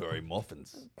had blueberry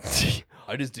muffins.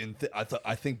 I just didn't.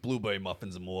 I think blueberry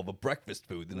muffins are more of a breakfast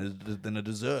food than a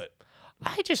dessert.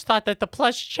 I just thought that the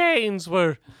plush chains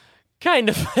were kind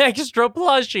of extra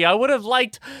plushy. I would have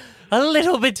liked a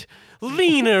little bit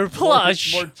leaner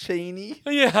plush. More chainy.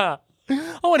 Yeah.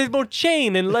 I wanted more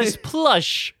chain and less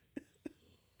plush.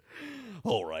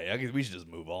 All right, I guess we should just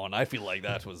move on. I feel like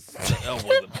that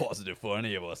wasn't positive for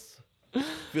any of us. I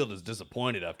feel just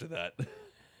disappointed after that.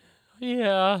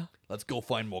 Yeah. Let's go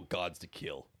find more gods to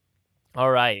kill.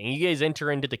 All right, and you guys enter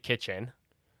into the kitchen.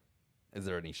 Is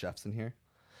there any chefs in here?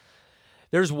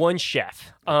 There's one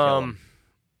chef. Kill him.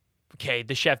 Okay,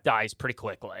 the chef dies pretty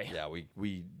quickly. Yeah,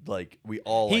 we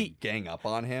all gang up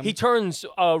on him. He turns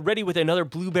ready with another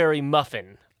blueberry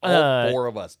muffin. All 4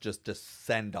 of us just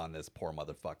descend on this poor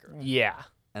motherfucker. Yeah.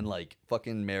 And like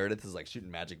fucking Meredith is like shooting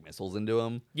magic missiles into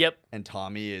him. Yep. And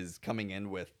Tommy is coming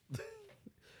in with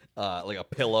like a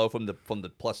pillow from the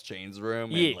plus chains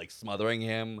room and like smothering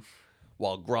him,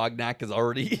 while Grognak is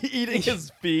already eating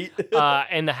his feet.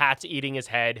 And the hat's eating his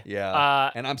head. Yeah.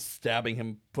 And I'm stabbing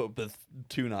him with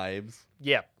 2 knives.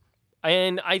 Yep.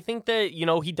 And I think that,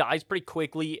 he dies pretty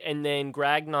quickly, and then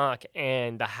Gragnok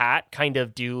and the hat kind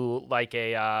of do like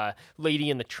a Lady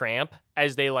and the Tramp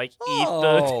as they like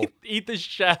eat the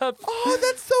chef. Oh,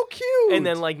 that's so cute. And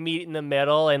then like meet in the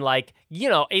middle, and like,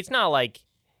 it's not like,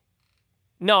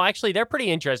 no, actually they're pretty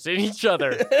interested in each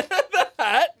other. The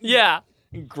hat? Yeah.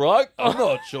 Grog? I'm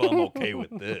not sure I'm okay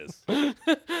with this.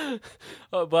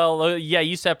 Yeah,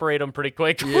 you separate them pretty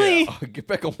quickly. Yeah, get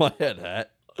back on my head,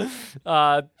 hat.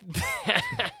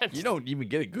 You don't even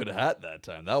get a good hat that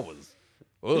time. That was.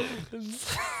 Ugh.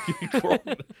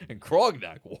 And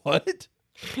Krognak, what?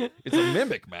 It's a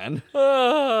mimic, man.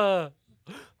 I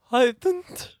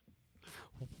didn't.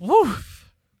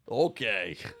 Woof.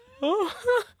 Okay.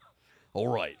 All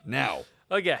right, now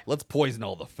Okay. let's poison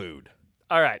all the food.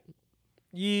 All right.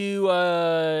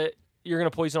 You're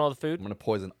gonna poison all the food. I'm gonna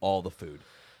poison all the food.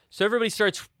 So everybody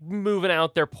starts moving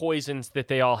out their poisons that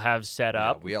they all have set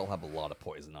Yeah, up. we all have a lot of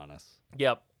poison on us.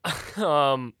 Yep.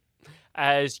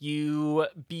 As you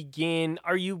begin,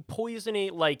 are you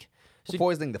poisoning like? We're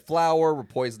poisoning the flour. We're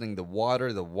poisoning the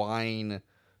water, the wine,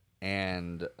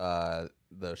 and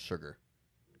the sugar.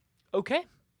 Okay.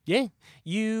 Yeah.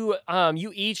 You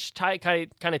each kind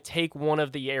of take one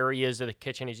of the areas of the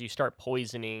kitchen as you start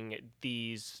poisoning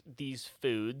these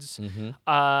foods.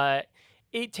 Mm-hmm.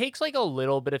 It takes like a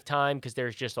little bit of time because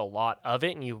there's just a lot of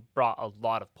it, and you brought a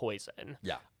lot of poison.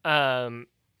 Yeah.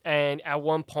 And at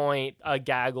one point, a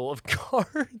gaggle of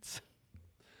guards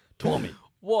Tommy.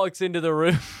 walks into the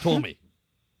room. Tommy.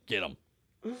 Get him.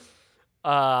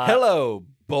 Uh, Hello,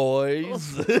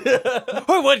 boys.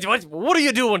 what are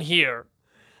you doing here?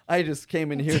 I just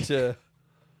came in here to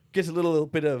get a little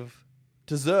bit of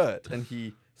dessert. And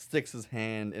he sticks his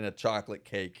hand in a chocolate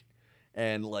cake.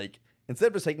 And, like, instead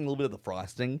of just taking a little bit of the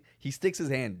frosting, he sticks his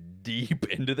hand deep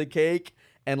into the cake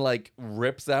and, like,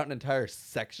 rips out an entire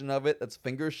section of it that's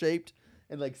finger-shaped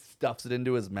and, like, stuffs it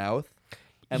into his mouth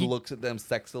and looks at them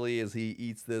sexily as he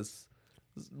eats this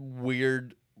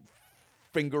weird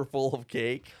fingerful of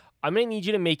cake. I'm going to need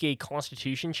you to make a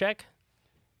constitution check.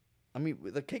 I mean,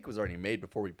 the cake was already made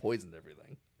before we poisoned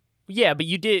everything. Yeah, but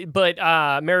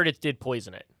Meredith did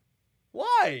poison it.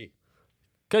 Why?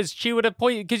 Because she would have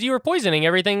because you were poisoning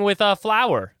everything with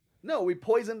flour. No, we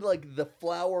poisoned, like, the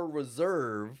flour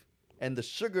reserve and the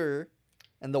sugar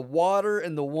and the water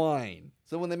and the wine.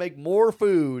 So when they make more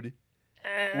food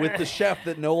with the chef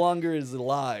that no longer is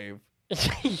alive,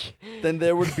 then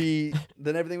everything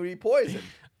would be poisoned.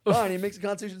 Fine, he makes a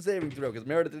constitution saving throw because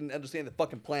Meredith didn't understand the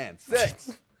fucking plan.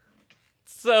 6.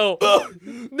 So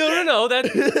no,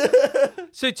 that.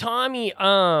 So Tommy,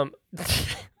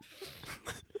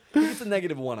 He gets a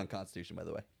 -1 on constitution, by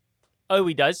the way. oh,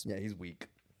 he does. Yeah, he's weak.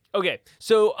 Okay,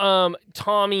 so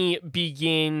Tommy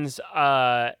begins.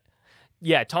 Tommy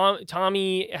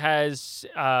has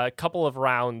a couple of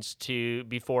rounds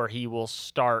before he will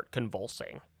start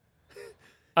convulsing.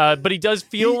 But he does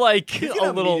feel like He's a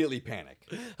gonna little. immediately panic.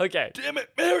 Okay. Damn it,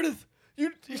 Meredith!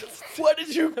 Why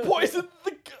did you poison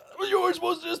you were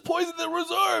supposed to just poison the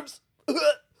reserves.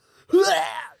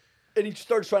 And he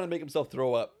starts trying to make himself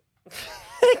throw up.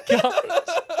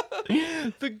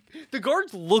 The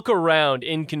guards look around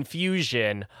in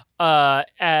confusion.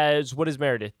 As what does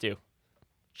Meredith do?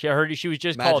 She heard she was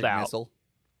just called out. Missile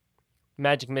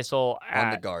Magic missile on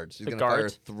the at guards. He's the gonna fire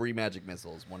guards. 3 magic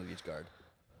missiles, one at each guard.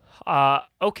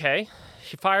 Okay.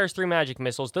 She fires 3 magic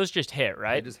missiles. Those just hit, They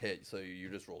right? just hit, so you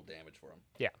just roll damage for him.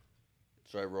 Yeah.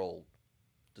 Should I roll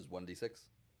just 1d6?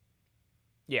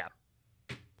 Yeah.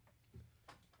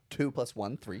 2 +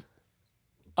 1, 3.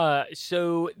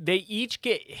 So they each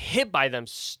get hit by them,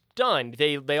 stunned.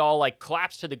 They all like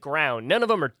collapse to the ground. None of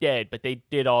them are dead, but they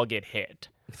did all get hit.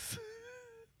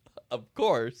 Of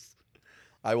course,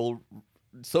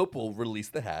 Soap will release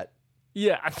the hat.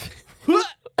 Yeah.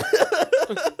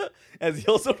 As he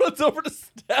also runs over to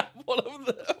stab one of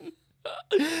them.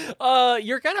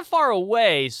 You're kind of far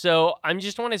away, so I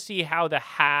just want to see how the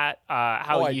hat,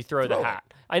 how you throw the throw it. hat.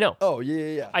 I know. Oh,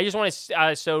 yeah. I just want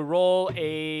to, so roll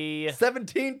a,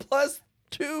 17 +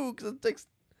 2, because it takes,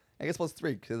 I guess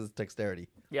 +3, because it's dexterity.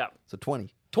 yeah, So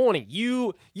 20. 20.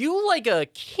 You like a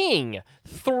king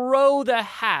throw the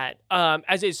hat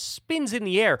as it spins in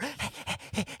the air.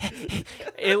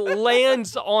 It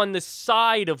lands on the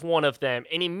side of one of them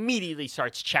and immediately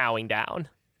starts chowing down.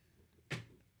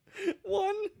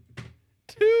 1,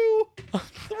 2,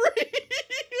 3.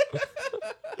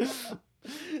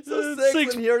 So 6,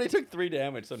 Six. and he already took 3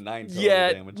 damage, so 9 total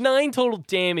Yeah, damage. 9 total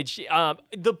damage.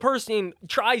 The person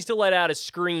tries to let out a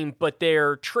scream, but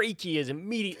their trachea is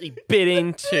immediately bit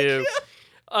into.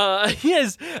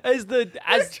 Yes, as the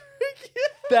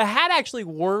hat actually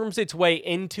worms its way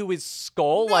into his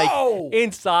skull, No! like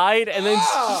inside, and then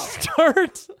Ah!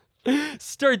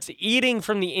 starts eating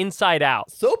from the inside out.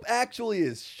 Soap actually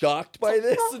is shocked by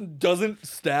this and doesn't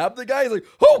stab the guy. He's like,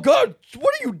 oh, God,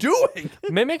 what are you doing?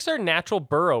 Mimics are natural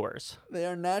burrowers. They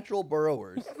are natural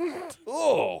burrowers.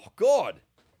 Oh, God.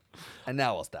 And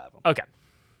now I'll stab him. Okay.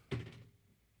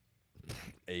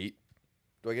 8.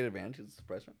 Do I get advantage? It's a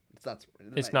surprise round? It's not.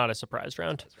 It's not a surprise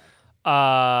round. Surprise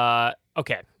round.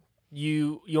 Okay.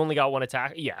 You only got one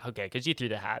attack? Yeah, okay, because you threw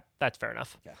the hat. That's fair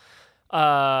enough.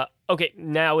 Yeah. Okay,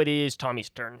 now it is Tommy's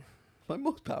turn. My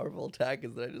most powerful attack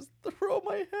is that I just throw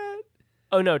my hat.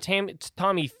 Oh, no,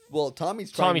 Tommy Well,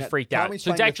 Tommy's freaked out.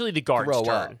 So it's actually the guard's throw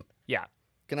turn. up. Yeah.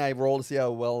 Can I roll to see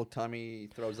how well Tommy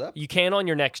throws up? You can on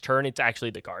your next turn. It's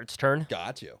actually the guard's turn.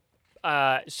 Got you.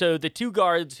 So the two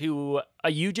guards who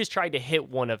you just tried to hit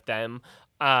one of them,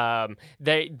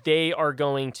 they are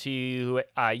going to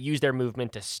use their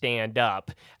movement to stand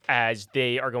up as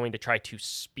they are going to try to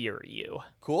spear you.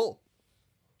 Cool.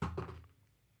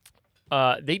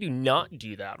 They do not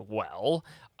do that well.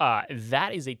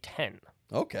 That is a 10.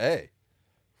 Okay.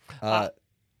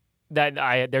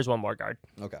 There's one more guard.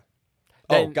 Okay.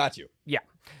 Then- got you. Yeah.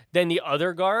 Then the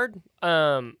other guard,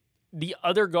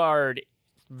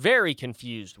 very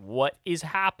confused what is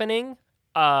happening,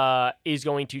 is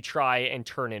going to try and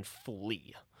turn and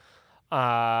flee.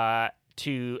 And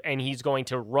he's going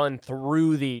to run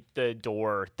through the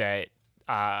door that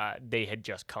they had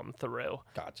just come through.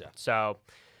 Gotcha. So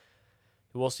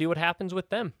we'll see what happens with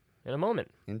them in a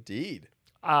moment. Indeed.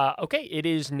 Okay, it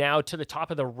is now to the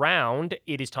top of the round.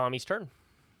 It is Tommy's turn.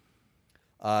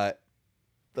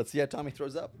 Let's see how Tommy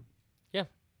throws up. Yeah.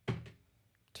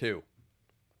 2.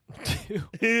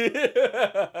 He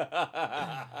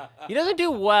doesn't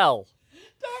do well.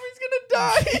 Tommy's gonna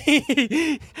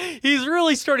die. He's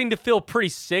really starting to feel pretty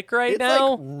sick right It's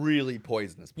now. like really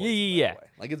poisonous. Poison, Yeah. by the way.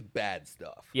 Like it's bad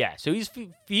stuff. Yeah, so he's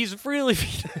really feeling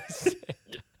sick.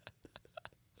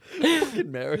 Fucking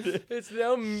Meredith. It's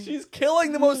now She's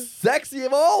killing the most sexy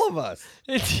of all of us.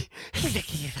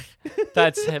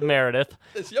 That's Meredith.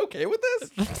 Is she okay with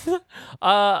this?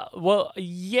 Well,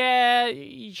 yeah,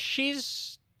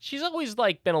 she's always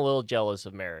like been a little jealous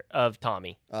of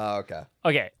Tommy. Okay.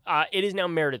 Okay, it is now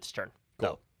Meredith's turn.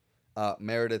 Cool.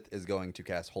 Meredith is going to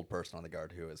cast Hold Person on the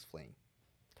guard who is fleeing.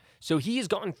 So he has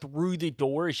gone through the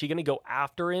door. Is she going to go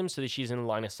after him so that she's in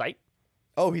line of sight?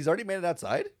 Oh, he's already made it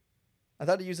outside? I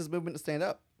thought he used his movement to stand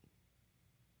up.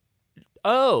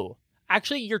 Oh,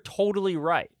 actually, you're totally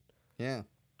right. Yeah.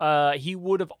 He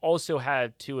would have also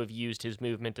had to have used his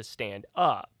movement to stand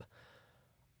up.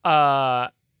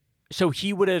 So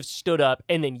he would have stood up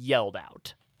and then yelled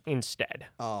out instead.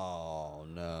 Oh,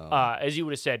 no. As you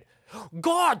would have said,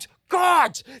 "Guards!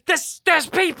 Guards! There's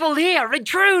people here,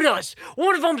 intruders!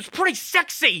 One of them's pretty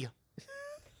sexy!"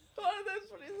 Oh, that's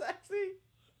pretty sexy.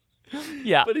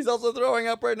 Yeah. But he's also throwing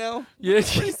up right now. Yeah.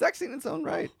 It's pretty sexy in its own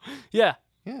right. Yeah.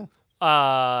 Yeah.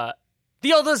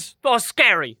 The others are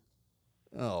scary.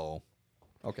 Oh.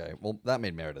 Okay. Well, that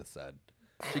made Meredith sad.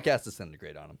 She cast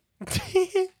Disintegrate on him.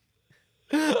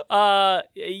 Yeah,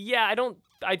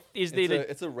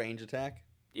 It's a range attack.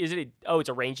 it's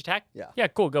a range attack? Yeah. Yeah,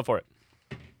 cool, go for it.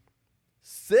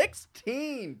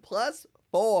 16 plus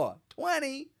 4.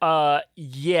 20.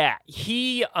 Yeah,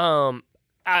 he, you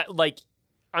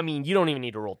don't even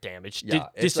need to roll damage. Yeah,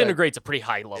 it's Disintegrate's a pretty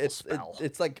high level It's spell.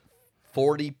 it's like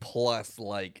 40 plus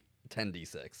like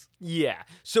 10d6. Yeah.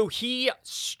 So he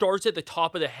starts at the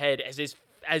top of the head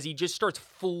as he just starts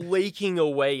flaking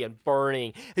away and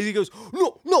burning. As he goes,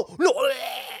 no,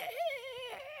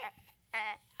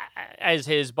 as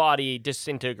his body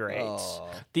disintegrates. Oh.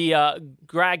 The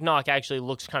Gragnok actually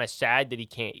looks kind of sad that he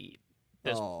can't eat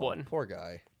this one. Poor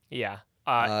guy. Yeah.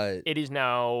 It It is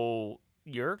now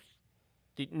your.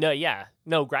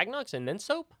 No, Gragnok's and then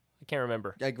Soap? I can't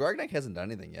remember. Yeah, Grognak hasn't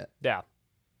done anything yet. Yeah.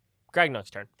 Gragnok's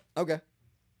turn. Okay.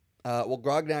 Well,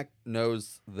 Grognak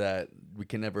knows that we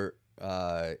can never.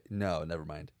 No, never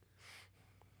mind.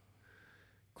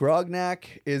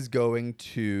 Grognak is going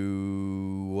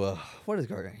to. What is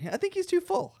Grognak? I think he's too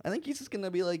full. I think he's just gonna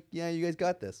be like, "Yeah, you guys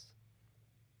got this."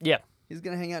 Yeah. He's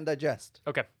gonna hang out and digest.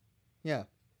 Okay. Yeah.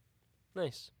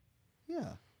 Nice.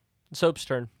 Yeah. Soap's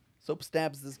turn. Soap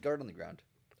stabs this guard on the ground.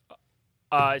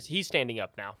 He's standing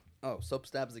up now. Oh, Soap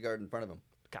stabs the guard in front of him.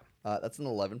 Okay. That's an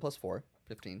 11 plus 4.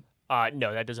 15.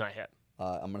 No, that does not hit.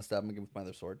 I'm gonna stab him again with my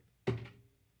other sword.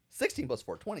 16 plus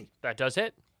 4. 20. That does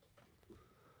hit.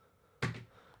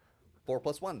 4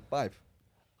 plus 1. 5.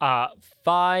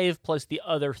 5 plus the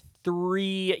other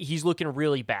 3. He's looking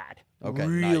really bad. Okay,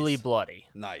 Really nice. bloody.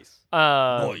 Nice.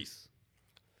 Nice.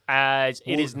 As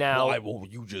it is now. Why will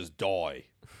you just die?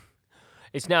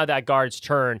 It's now that guard's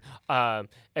turn.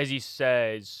 As he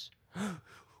says,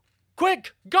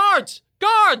 "Quick, guards!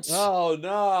 Guards! Oh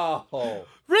no!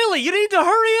 Really, you need to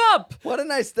hurry up! Why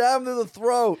didn't I stab him to the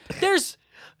throat? There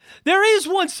is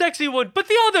one sexy one, but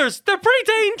the others, they're pretty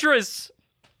dangerous.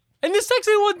 And the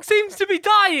sexy one seems to be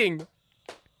dying."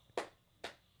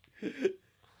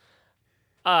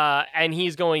 And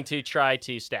he's going to try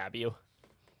to stab you.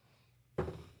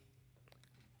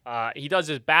 He does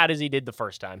as bad as he did the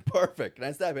first time. Perfect. Can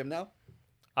I stab him now?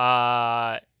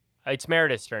 It's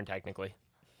Meredith's turn, technically.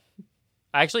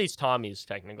 Actually, it's Tommy's,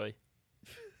 technically.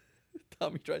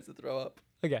 Tommy tries to throw up.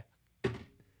 Okay.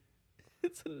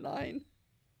 It's a 9.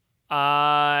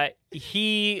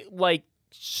 He, like,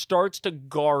 starts to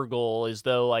gargle as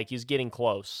though, like, he's getting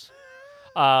close.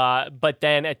 But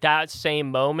then at that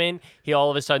same moment, he all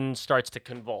of a sudden starts to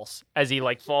convulse as he,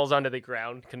 like, falls onto the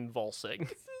ground, convulsing.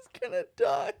 This is gonna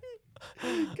die. Because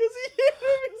he hit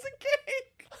him as a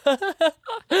cake.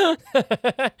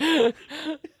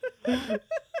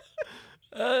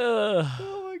 Oh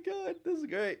my god, this is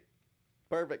great.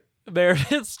 Perfect.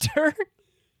 Meredith's turn.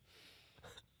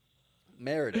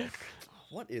 Meredith.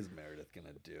 What is Meredith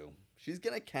gonna do? She's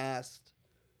gonna cast.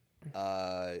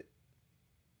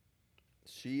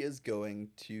 She is going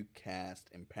to cast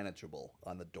Impenetrable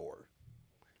on the door.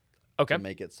 Okay. To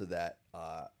make it so that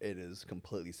it is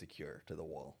completely secure to the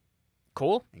wall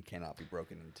Cool. and cannot be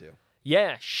broken into.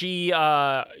 Yeah, she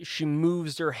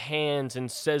moves her hands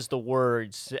and says the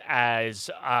words as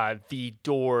the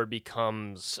door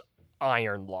becomes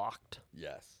iron locked.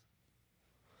 Yes.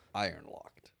 Iron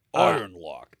locked. Iron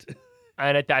locked.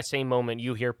 And at that same moment,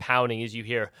 you hear pounding as you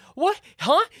hear, "What?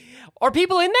 Huh? Are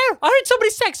people in there? I heard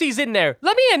somebody sexy's in there.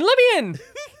 Let me in. Let me in."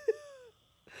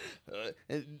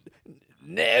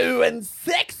 No one's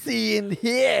sexy in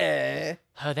here.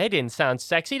 They didn't sound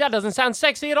sexy. That doesn't sound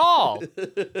sexy at all.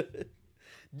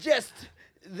 Just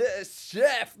the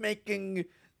chef making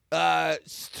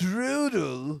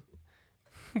strudel.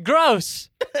 Gross.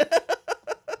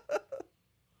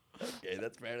 Okay,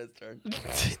 that's Meredith's turn.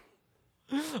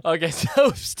 Okay,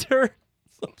 Soap's turn.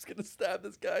 Soap's gonna stab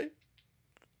this guy.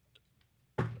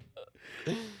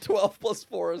 12 plus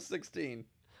 4 is 16.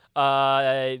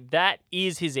 That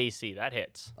is his AC. That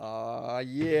hits.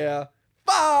 Yeah.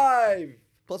 5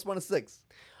 plus 1 is 6.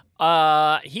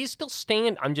 He's still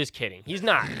standing. I'm just kidding. He's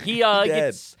not. He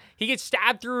dead. gets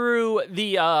stabbed through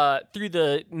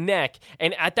the neck,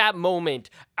 and at that moment,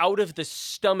 out of the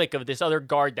stomach of this other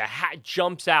guard, the hat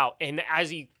jumps out, and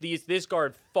as this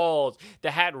guard falls,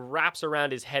 the hat wraps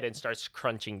around his head and starts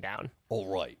crunching down.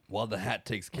 All right. While the hat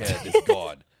takes care of this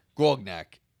god,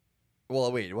 Grognak.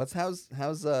 Well, wait. How's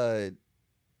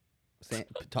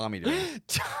Tommy doing?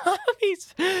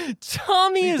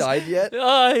 Tommy He is died yet?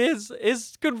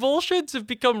 his convulsions have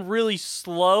become really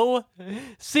slow,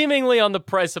 seemingly on the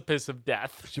precipice of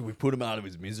death. Should we put him out of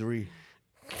his misery?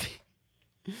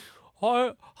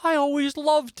 I always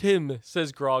loved him,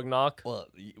 says Grognak. Well,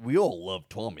 we all love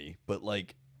Tommy, but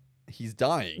like, he's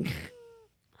dying.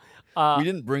 We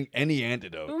didn't bring any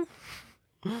antidote.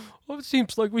 Well, it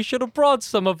seems like we should have brought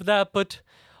some of that, but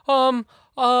yeah,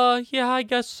 I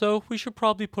guess so. We should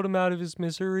probably put him out of his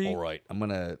misery. All right, I'm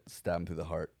gonna stab him through the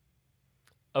heart.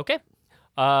 Okay.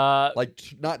 Like,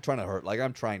 not trying to hurt. Like,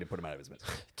 I'm trying to put him out of his misery.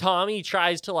 Tommy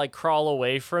tries to like crawl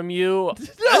away from you.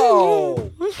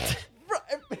 No!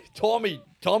 Tommy,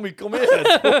 come here.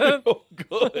 Tommy, oh,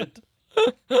 good.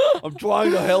 I'm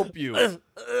trying to help you.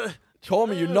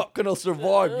 Tommy, you're not gonna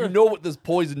survive. You know what this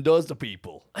poison does to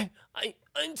people. I'm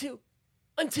too.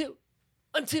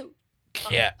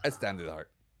 Yeah, I stand through the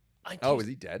heart. Oh, is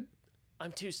he dead?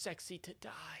 I'm too sexy to die.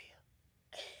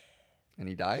 And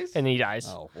he dies? And he dies.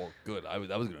 Oh, well, good. That was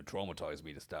going to traumatize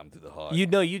me to stab him through the heart. You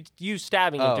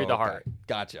stabbing him through the okay. heart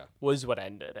Gotcha. was what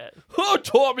ended it. Oh,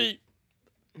 Tommy!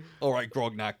 All right,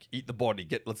 Grognak, eat the body.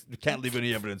 We can't leave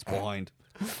any evidence behind.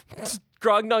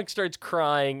 Grognak starts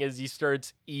crying as he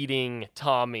starts eating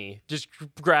Tommy, just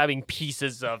grabbing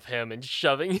pieces of him and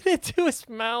shoving it into his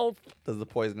mouth. Does the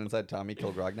poison inside Tommy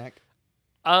kill Grognak?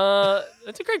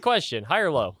 That's a great question. High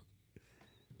or low?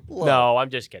 Low. No, I'm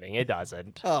just kidding. It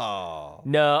doesn't. Oh.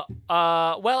 No.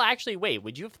 Well, actually, wait.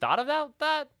 Would you have thought about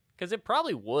that? Because it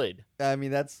probably would. I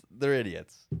mean, they're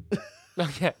idiots.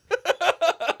 Okay.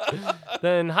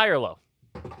 Then high or low?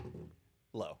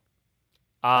 Low.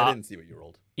 I didn't see what you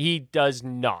rolled. He does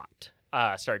not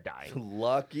start dying,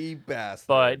 Lucky bastard.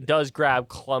 but does grab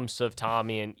clumps of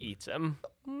Tommy and eats him.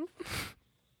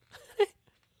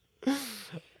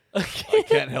 I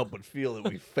can't help but feel that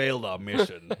we failed our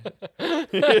mission.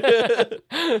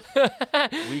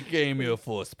 We came here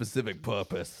for a specific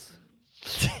purpose.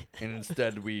 And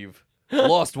instead we've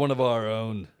lost one of our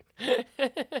own.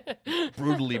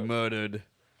 Brutally murdered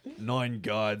 9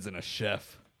 guards and a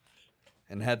chef.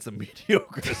 And had some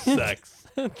mediocre sex.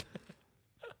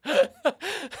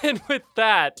 And with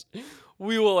that,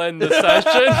 we will end the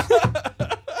session.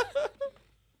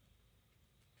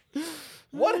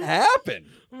 What happened?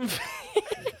 I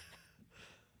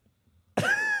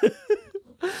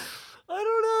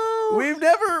don't know. We've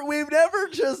never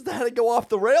just had it go off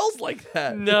the rails like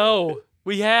that. No,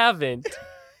 we haven't.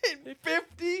 In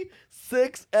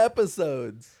 56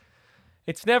 episodes.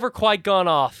 It's never quite gone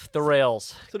off the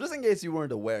rails. So just in case you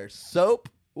weren't aware, Soap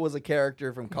was a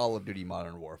character from Call of Duty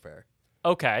Modern Warfare.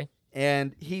 Okay.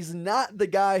 And he's not the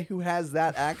guy who has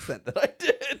that accent that I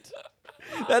did.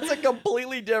 That's a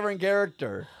completely different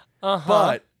character. Uh-huh.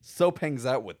 But Soap hangs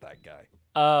out with that guy.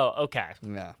 Oh, okay.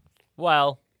 Yeah.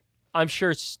 Well, I'm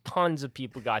sure tons of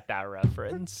people got that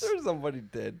reference. Sure somebody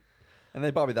did. And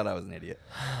they probably thought I was an idiot.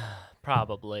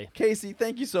 Probably. Casey,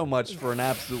 thank you so much for an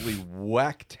absolutely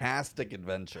whacktastic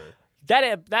adventure.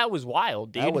 That was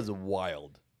wild, dude. That was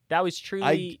wild. That was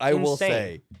truly I will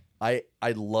insane. say,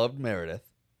 I loved Meredith.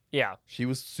 Yeah. She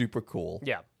was super cool.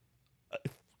 Yeah.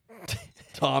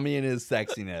 Tommy and his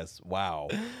sexiness. Wow.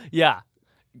 Yeah.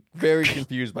 Very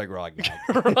confused by Grognak.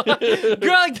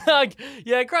 Grognak.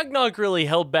 Yeah, Grognak really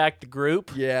held back the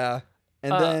group. Yeah.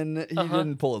 And then he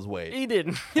didn't pull his weight. He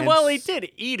didn't. And Well, he did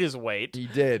eat his weight. He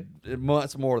did.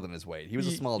 Much more than his weight. He was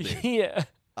a small dude.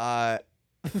 Yeah.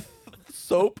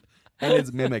 Soap and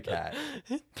his mimic hat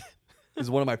is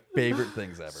one of my favorite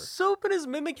things ever. Soap and his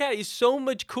mimic hat is so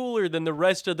much cooler than the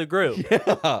rest of the group.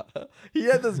 Yeah. He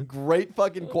had this great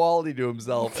fucking quality to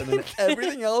himself, and then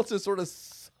everything else just sort of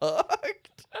sucked.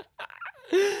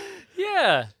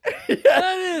 Yeah.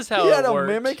 That is how He it had a worked.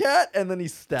 mimic hat, and then he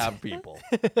stabbed people.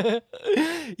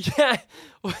 Yeah,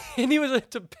 and he was a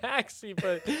tabaxi,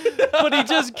 but he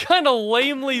just kind of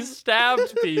lamely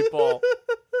stabbed people.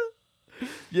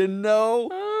 You know,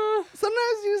 Uh,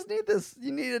 sometimes you just need this.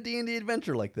 You need a D&D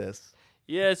adventure like this.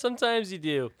 yeah, sometimes you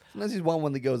do. Sometimes you want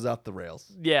one that goes off the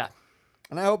rails. Yeah.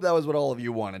 And I hope that was what all of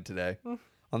you wanted today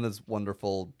on this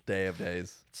wonderful day of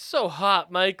days. It's so hot,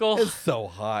 Michael. It's so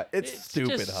hot. It's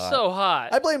stupid just hot. so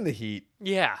hot. I blame the heat.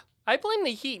 Yeah. I blame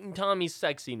the heat and Tommy's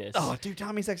sexiness. Oh, dude,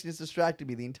 Tommy's actually just distracted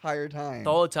me the entire time.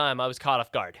 The whole time I was caught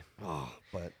off guard. Oh,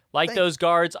 but Like those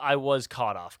guards, I was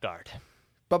caught off guard.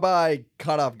 bye-bye,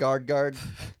 cut off guard.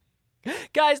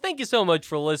 Guys, thank you so much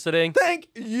for listening. Thank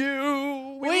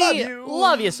you. We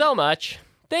love you so much.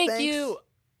 Thank Thanks. you,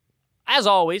 as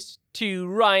always, to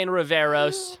Ryan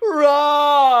Riveros.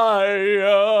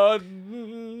 Ryan.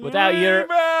 Without your-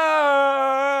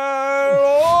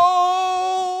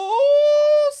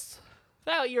 Riveros.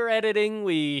 Without your editing,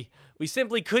 we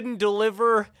simply couldn't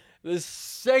deliver the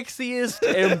sexiest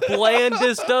and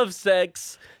blandest of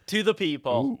sex to the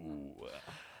people.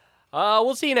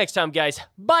 We'll see you next time, guys.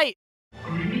 Bye.